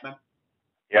 Gene Hackman.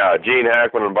 Yeah, Gene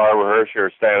Hackman and Barbara Hershey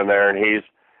are standing there, and he's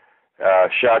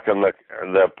shucking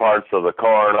the parts of the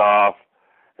corn off,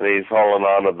 and he's holding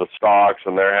on to the stalks,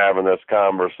 and they're having this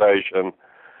conversation.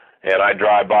 And I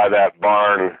drive by that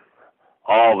barn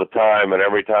all the time, and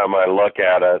every time I look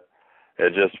at it,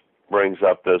 it just brings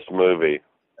up this movie.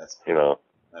 That's cool.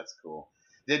 That's cool.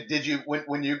 Did you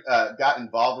when you got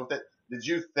involved with it? Did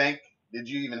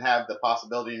you even have the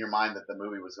possibility in your mind that the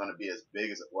movie was going to be as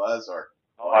big as it was, or?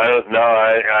 I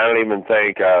don't even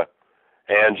think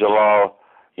Angelo.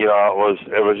 It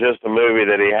was just a movie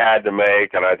that he had to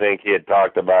make, and I think he had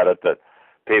talked about it that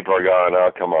people are going,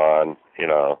 oh, come on,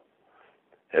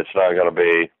 it's not going to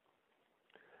be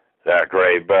that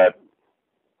great, but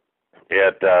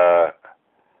it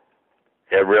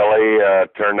really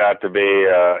turned out to be,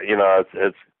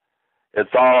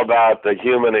 it's all about the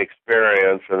human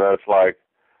experience, and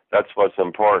that's what's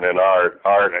important in art.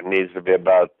 Art needs to be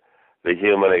about the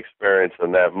human experience,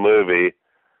 and that movie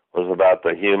was about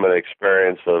the human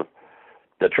experience of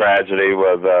the tragedy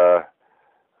with the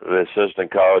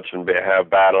assistant coach and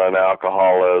battling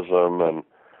alcoholism and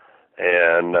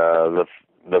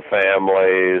the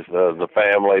families, the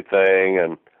family thing,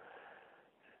 and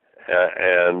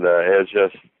it's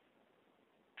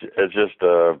just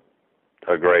a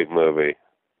great movie.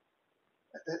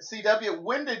 CW,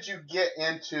 when did you get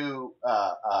into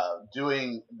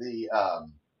doing the?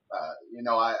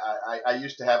 I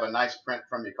used to have a nice print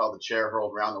from you called "The Chair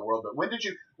Rolled Around the World." But when did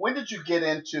you get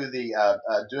into the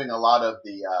doing a lot of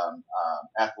the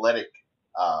athletic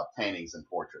paintings and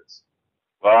portraits?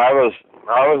 Well, I was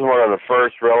one of the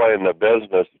first really in the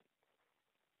business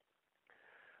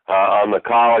on the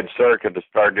college circuit to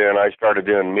start doing. I started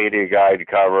doing media guide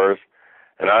covers,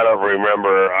 and I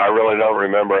really don't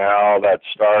remember how that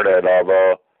started.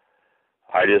 Although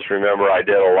I just remember I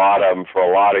did a lot of them for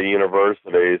a lot of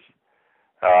universities,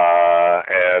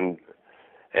 and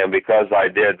because I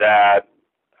did that,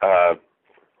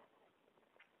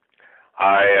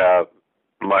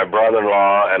 my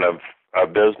brother-in-law and a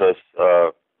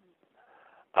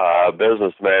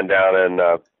businessman down in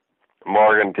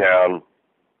Morgantown,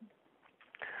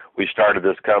 we started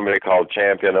this company called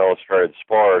Champion Illustrated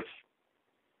Sports.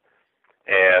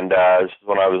 And this is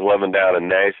when I was living down in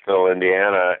Nashville,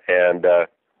 Indiana, and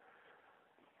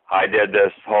I did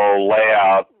this whole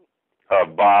layout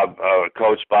of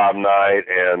Coach Bob Knight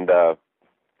and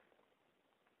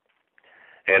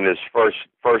his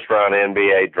first round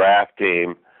NBA draft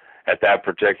team at that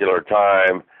particular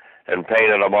time, and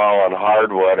painted them all on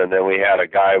hardwood. And then we had a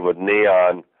guy with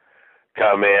neon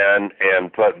come in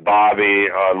and put Bobby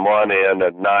on one end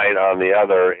and Knight on the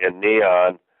other in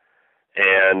neon.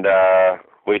 And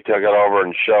we took it over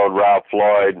and showed Ralph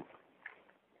Floyd,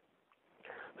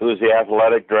 who's the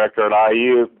athletic director at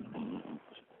IU.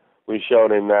 We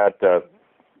showed him that.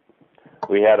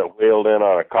 We had it wheeled in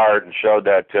on a cart and showed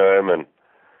that to him and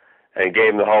gave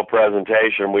him the whole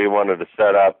presentation we wanted to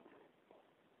set up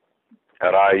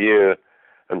at IU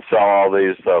and sell all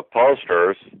these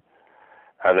posters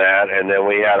of that. And then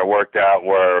we had it worked out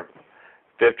where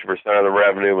 50% of the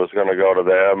revenue was going to go to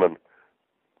them, and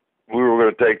we were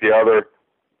going to take the other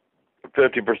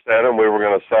 50% and we were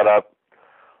going to set up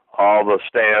all the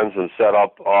stands and set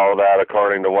up all of that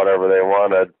according to whatever they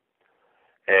wanted.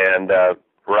 And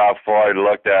Ralph Floyd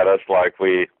looked at us like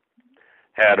we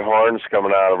had horns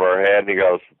coming out of our head, and he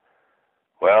goes,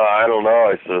 well, I don't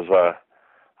know. He says,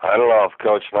 I don't know if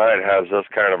Coach Knight has this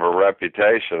kind of a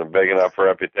reputation, a big enough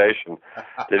reputation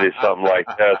to do something like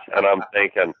this. And I'm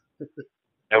thinking,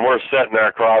 and we're sitting there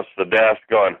across the desk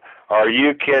going, are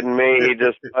you kidding me? He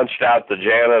just punched out the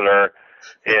janitor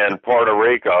in Puerto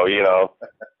Rico,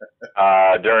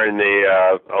 during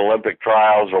the Olympic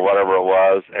trials or whatever it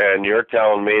was. And you're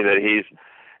telling me that he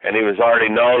was already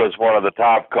known as one of the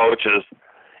top coaches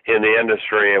in the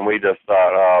industry. And we just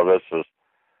thought, oh,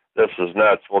 this is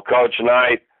nuts. Well, Coach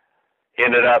Knight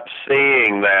ended up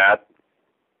seeing that,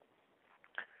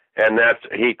 and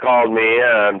he called me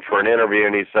in for an interview,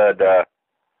 and he said,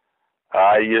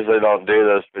 I usually don't do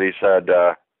this, but he said,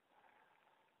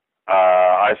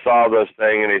 I saw this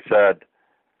thing, and he said,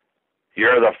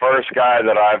 you're the first guy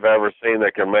that I've ever seen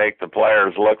that can make the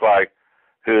players look like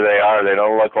who they are. They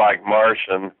don't look like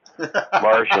Martians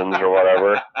or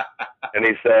whatever. And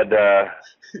he said,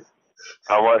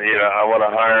 I want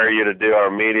to hire you to do our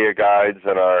media guides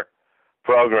and our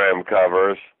program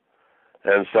covers.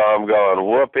 And so I'm going,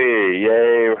 whoopee,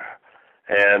 yay.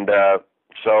 And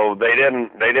so they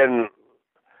didn't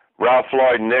Ralph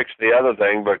Floyd nixed the other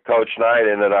thing, but Coach Knight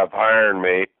ended up hiring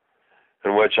me,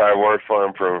 in which I worked for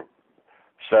him for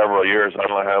several years. I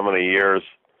don't know how many years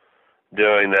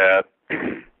doing that.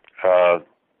 And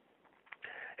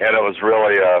it was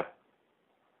really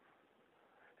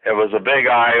it was a big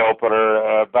eye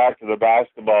opener. Back to the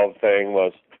basketball thing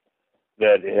was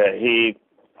that he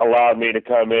allowed me to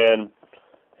come in,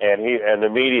 and the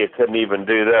media couldn't even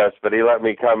do this, but he let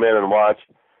me come in and watch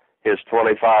his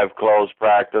 25 closed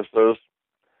practices,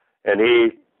 and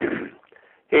he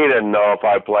didn't know if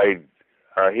I played.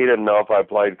 He didn't know if I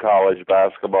played college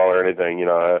basketball or anything.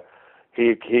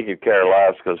 He could care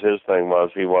less, because his thing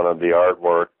was he wanted the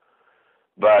artwork.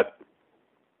 But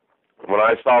when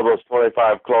I saw those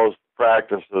 25 closed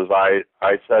practices, I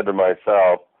said to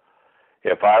myself,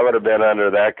 if I would have been under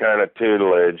that kind of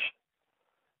tutelage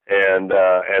and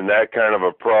that kind of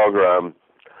a program,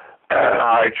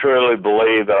 I truly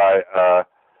believe that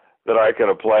I could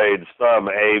have played some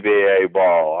ABA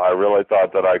ball. I really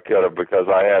thought that I could have, because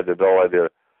I had the ability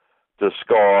to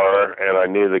score, and I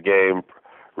knew the game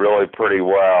really pretty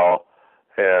well.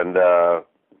 And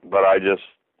but I just,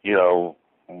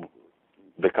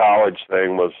 the college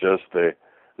thing was just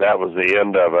that was the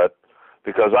end of it,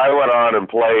 because I went on and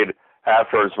played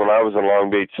afterwards. When I was in Long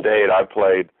Beach State, I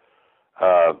played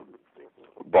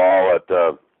ball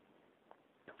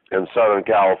in Southern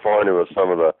California with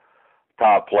some of the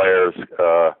top players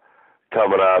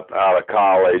coming up out of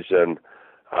college, and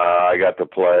I got to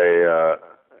play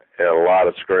in a lot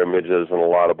of scrimmages and a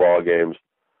lot of ball games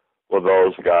with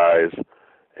those guys,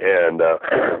 and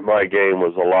my game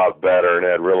was a lot better and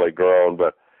had really grown.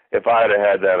 But if I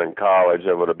had that in college,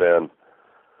 it would have been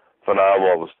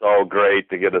phenomenal. It was so great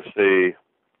to get to see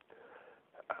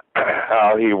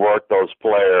how he worked those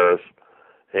players,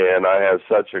 and I have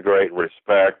such a great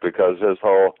respect, because his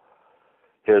whole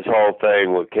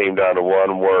thing came down to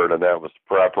one word, and that was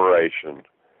preparation.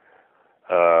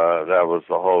 That was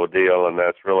the whole deal, and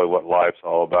that's really what life's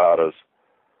all about, is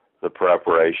the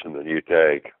preparation that you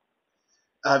take.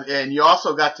 And you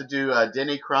also got to do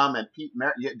Denny Crum and Pete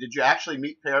Did you actually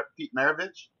meet Pete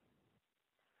Maravich?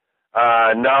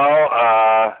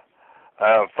 No.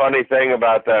 Funny thing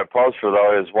about that poster,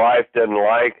 though, his wife didn't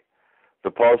like the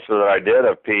poster that I did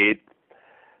of Pete,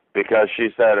 because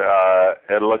she said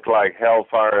it looked like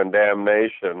hellfire and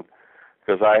damnation,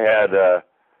 because I had,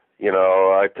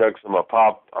 I took some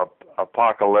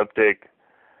apocalyptic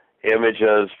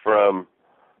images from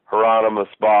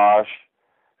Hieronymus Bosch,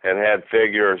 and had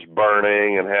figures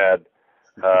burning, and had,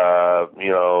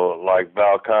 like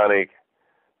volcanic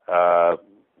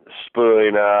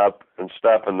spewing up and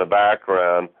stuff in the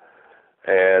background.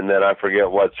 And then I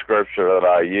forget what scripture that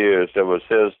I used. It was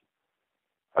his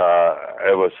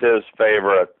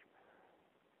favorite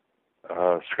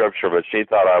scripture, but she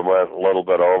thought I went a little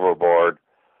bit overboard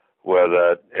with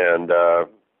it. And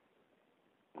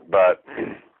but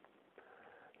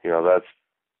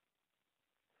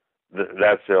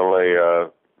that's the only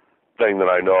thing that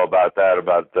I know about that,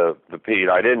 about the Pete.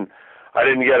 I didn't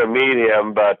get to meet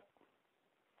him, but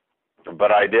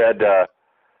I did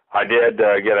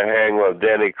get a hang with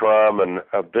Denny Crum and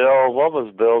Bill. What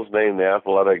was Bill's name? The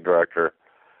athletic director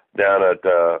down at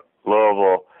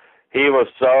Louisville. He was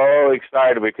so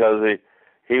excited, because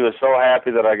he was so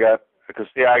happy that I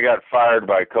got fired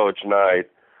by Coach Knight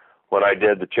when I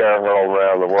did the chair hurl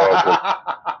around the world.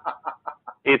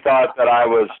 He thought that I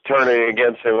was turning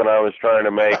against him when I was trying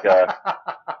to make a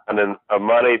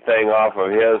money thing off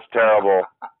of his terrible,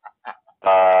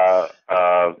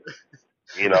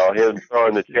 him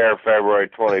throwing the chair February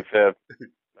 25th,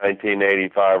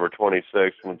 1985 or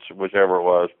 26, whichever it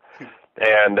was.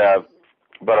 And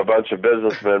but a bunch of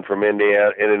businessmen from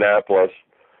Indianapolis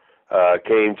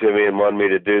came to me and wanted me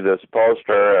to do this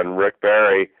poster, and Rick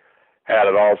Barry had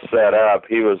it all set up.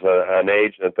 He was an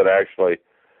agent that actually,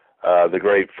 the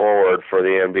great forward for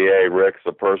the NBA. Rick's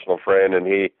a personal friend, and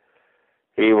he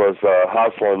was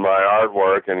hustling my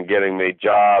artwork and getting me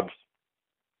jobs.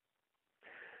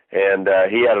 And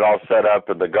he had it all set up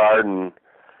in the Garden,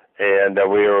 and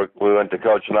we went to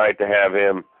Coach Knight to have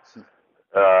him.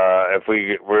 If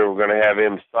we were going to have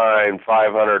him sign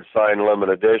 500 signed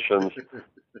limited editions,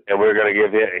 and we were going to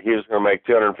give him, he was going to make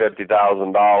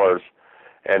 $250,000,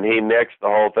 and he nixed the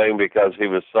whole thing because he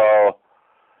was so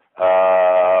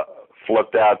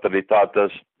flipped out that he thought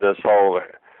this whole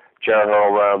chair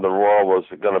hurl around the world was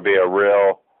going to be a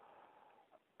real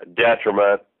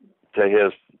detriment to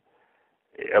his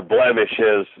blemish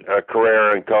his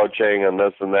career in coaching and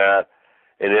this and that.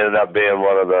 It ended up being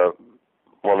one of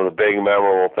the big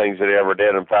memorable things that he ever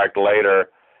did. In fact, later,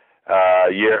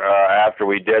 after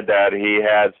we did that, he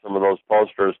had some of those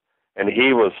posters, and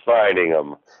he was signing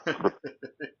them,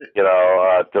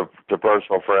 to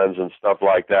personal friends and stuff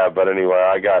like that. But anyway,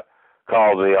 I got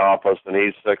called in the office, and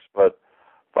he's 6'5"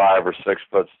 or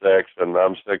 6'6", and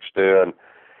I'm 6'2", and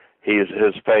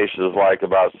his face is like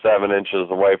about 7 inches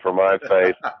away from my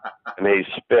face, and he's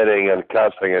spitting and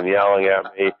cussing and yelling at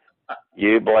me.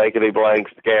 You blankety blank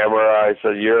scammer. I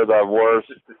said, you're the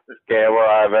worst scammer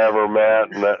I've ever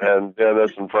met, and did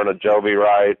this in front of Joby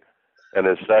Wright and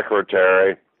his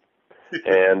secretary.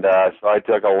 And so I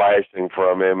took a lashing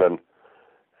from him, and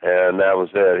that was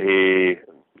it.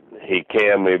 He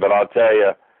canned me. But I'll tell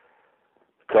you,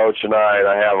 Coach Knight,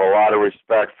 I have a lot of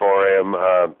respect for him.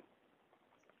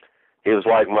 He was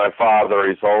like my father.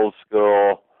 He's old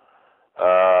school,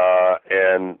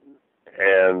 and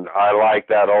I like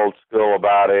that old school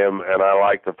about him, and I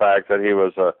like the fact that he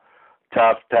was a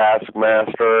tough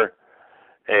taskmaster.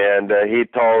 And he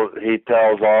told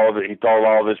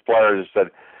all of his players, he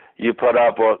said, "You put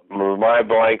up with my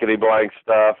blankety blank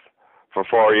stuff for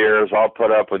 4 years, I'll put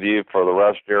up with you for the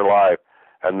rest of your life."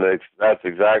 And that's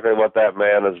exactly what that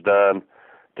man has done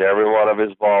to every one of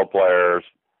his ball players.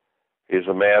 He's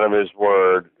a man of his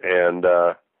word, and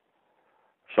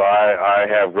so I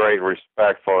have great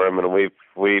respect for him, and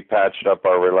we patched up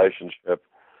our relationship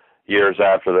years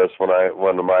after this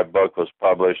when my book was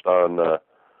published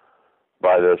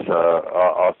by this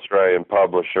Australian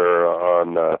publisher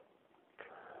on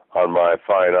my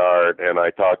fine art, and I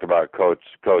talked about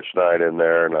Coach Knight in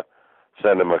there, and I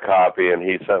sent him a copy, and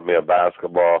he sent me a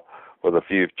basketball with a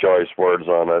few choice words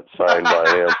on it signed by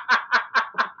him.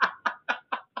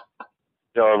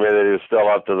 Showing me that he was still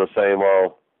up to the same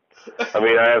old. I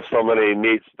mean, I have so many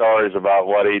neat stories about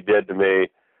what he did to me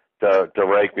to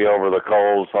rake me over the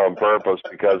coals on purpose,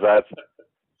 because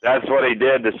that's what he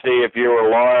did to see if you were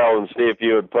loyal and see if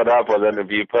you would put up with it.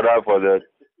 If you put up with it,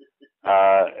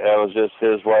 it was just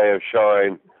his way of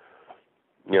showing,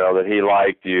 that he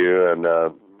liked you,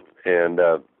 and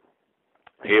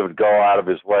he would go out of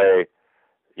his way,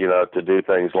 to do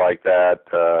things like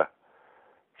that.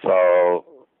 So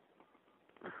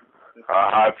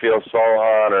I feel so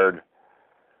honored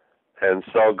and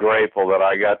so grateful that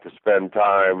I got to spend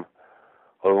time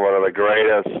with one of the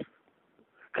greatest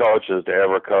coaches to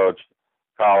ever coach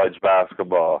college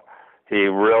basketball. He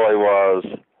really was.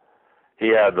 He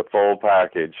had the full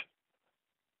package.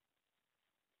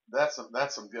 That's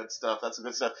some good stuff. That's some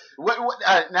good stuff.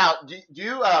 Now, do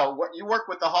you work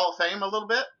with the Hall of Fame a little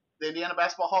bit? The Indiana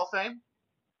Basketball Hall of Fame?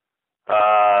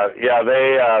 Yeah,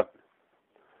 they.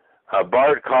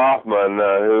 Bart Kaufman,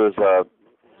 who's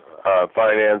a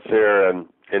financier in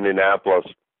Indianapolis,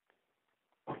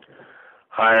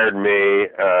 hired me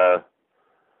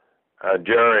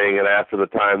during and after the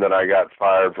time that I got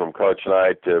fired from Coach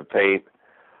Knight to paint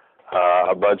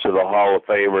a bunch of the Hall of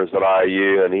Famers at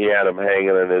IU, and he had them hanging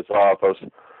in his office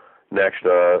next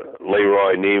to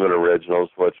Leroy Neiman originals,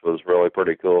 which was really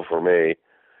pretty cool for me.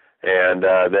 And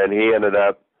then he ended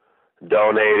up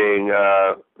donating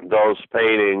those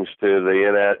paintings to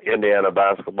the Indiana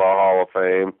Basketball Hall of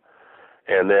Fame,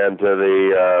 and then to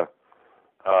the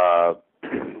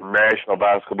National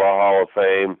Basketball Hall of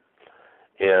Fame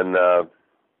in, I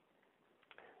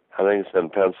think it's in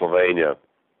Pennsylvania.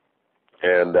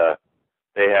 And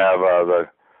they have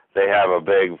a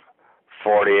big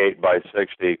 48 by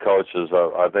 60 coaches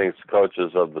of, I think it's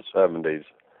coaches of the 70s,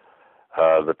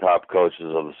 the top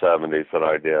coaches of the 70s that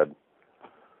I did.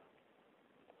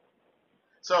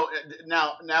 So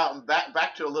now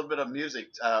back to a little bit of music.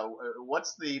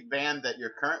 What's the band that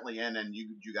you're currently in, and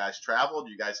you guys travel?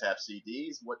 Do you guys have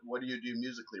CDs? What do you do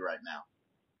musically right now?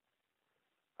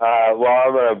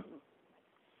 Well,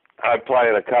 I play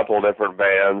in a couple of different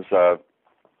bands,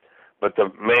 but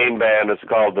the main band is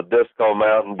called the Disco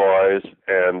Mountain Boys,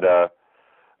 and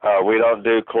we don't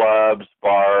do clubs,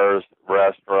 bars,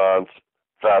 restaurants,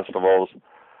 festivals.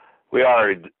 We've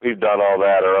done all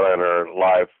that early in our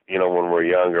life, when we were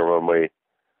younger, when we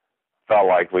felt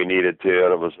like we needed to,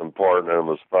 and it was important, and it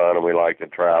was fun, and we liked to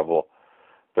travel.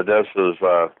 But this is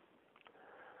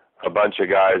a bunch of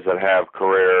guys that have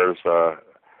careers. A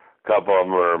couple of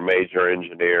them are major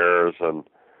engineers, and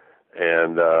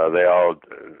they all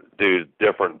do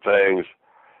different things,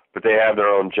 but they have their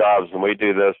own jobs, and we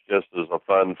do this just as a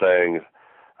fun thing.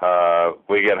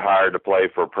 We get hired to play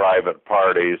for private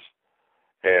parties,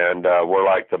 and we're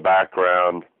like the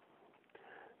background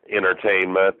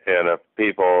entertainment, and if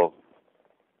people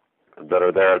that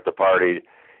are there at the party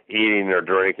eating or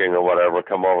drinking or whatever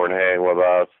come over and hang with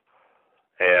us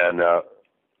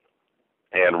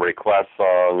and request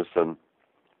songs and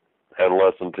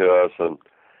listen to us and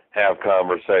have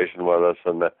conversation with us,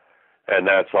 and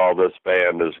that's all this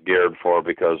band is geared for,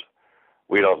 because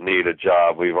we don't need a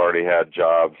job. We've already had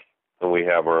jobs, and we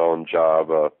have our own job.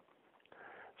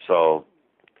 So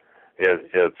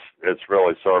it's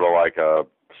really sort of like a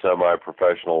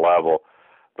semi-professional level.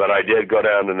 But I did go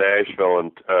down to Nashville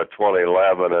in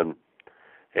 2011,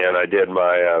 and I did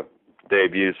my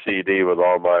debut CD with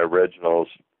all my originals.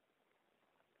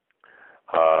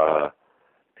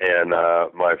 And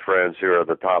my friends who are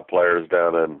the top players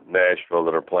down in Nashville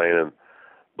that are playing in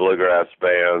bluegrass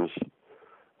bands,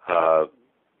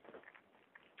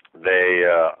 they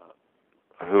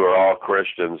who are all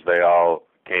Christians, they all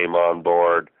came on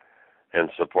board and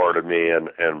supported me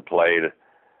and played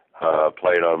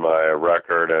on my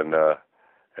record, and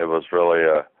it was really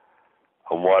a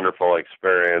wonderful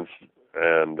experience,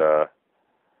 and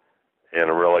I'm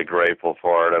really grateful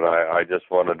for it. And I just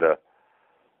wanted to,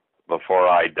 before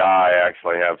I die,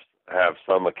 actually have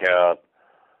some account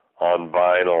on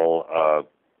vinyl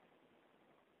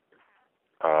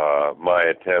my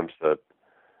attempts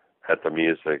at the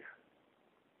music.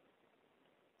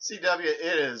 CW,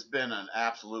 it has been an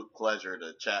absolute pleasure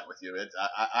to chat with you.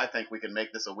 I think we can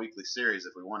make this a weekly series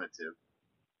if we wanted to.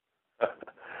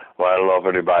 Well, I don't know if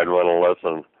anybody would want to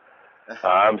listen.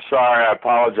 I'm sorry. I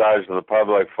apologize to the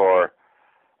public for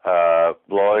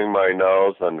blowing my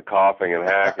nose and coughing and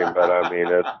hacking, but I mean,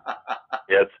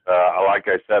 it's like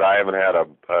I said, I haven't had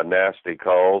a nasty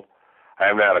cold. I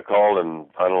haven't had a cold in,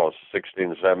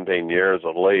 16, 17 years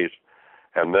at least.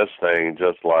 And this thing,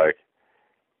 just like,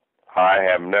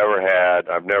 I've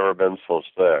never been so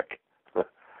sick.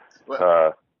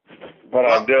 But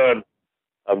I'm doing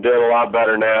a lot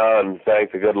better now, and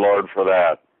thank the good Lord for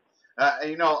that.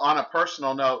 On a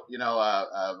personal note,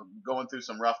 going through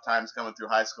some rough times coming through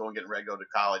high school and getting ready to go to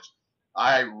college,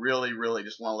 I really, really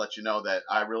just want to let you know that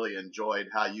I really enjoyed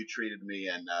how you treated me,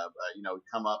 and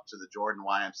come up to the Jordan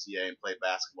YMCA and play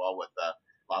basketball with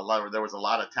there was a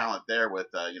lot of talent there with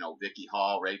Vicky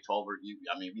Hall, Ray Tolbert. You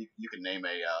can name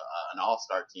an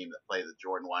all-star team that played the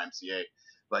Jordan YMCA.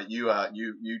 But you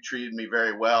treated me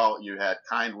very well. You had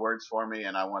kind words for me,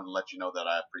 and I wanted to let you know that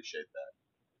I appreciate that.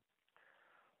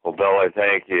 Well, Billy,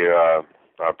 thank you. I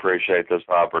appreciate this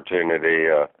opportunity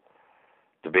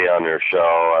to be on your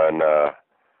show, and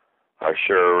I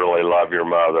sure really love your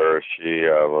mother.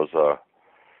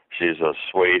 She's a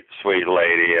sweet, sweet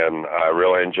lady, and I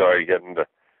really enjoyed getting to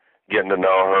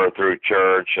know her through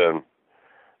church, and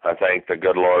I thank the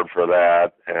good Lord for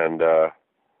that. And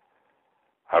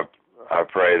I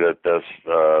pray that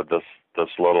this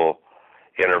little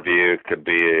interview could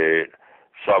be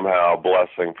somehow a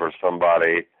blessing for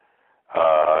somebody,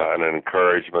 an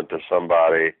encouragement to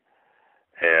somebody,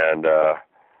 and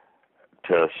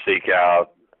to seek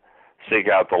out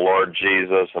the Lord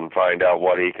Jesus and find out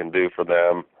what He can do for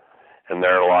them in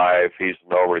their life. He's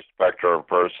no respecter of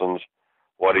persons.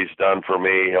 What He's done for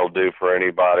me, He'll do for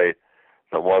anybody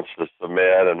that wants to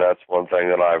submit, and that's one thing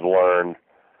that I've learned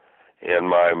in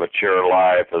my mature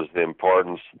life, is the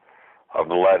importance of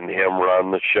letting Him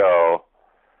run the show.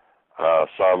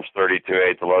 Psalms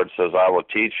 32:8, the Lord says, I will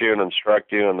teach you and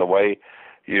instruct you in the way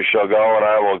you shall go, and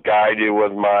I will guide you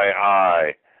with my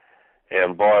eye.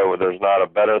 And boy, there's not a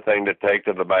better thing to take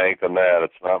to the bank than that.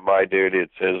 It's not my duty,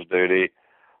 it's His duty.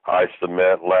 I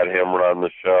submit, let Him run the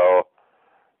show.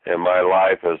 And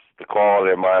the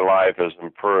quality of my life has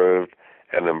improved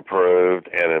and improved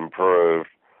and improved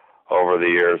over the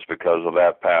years because of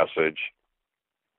that passage.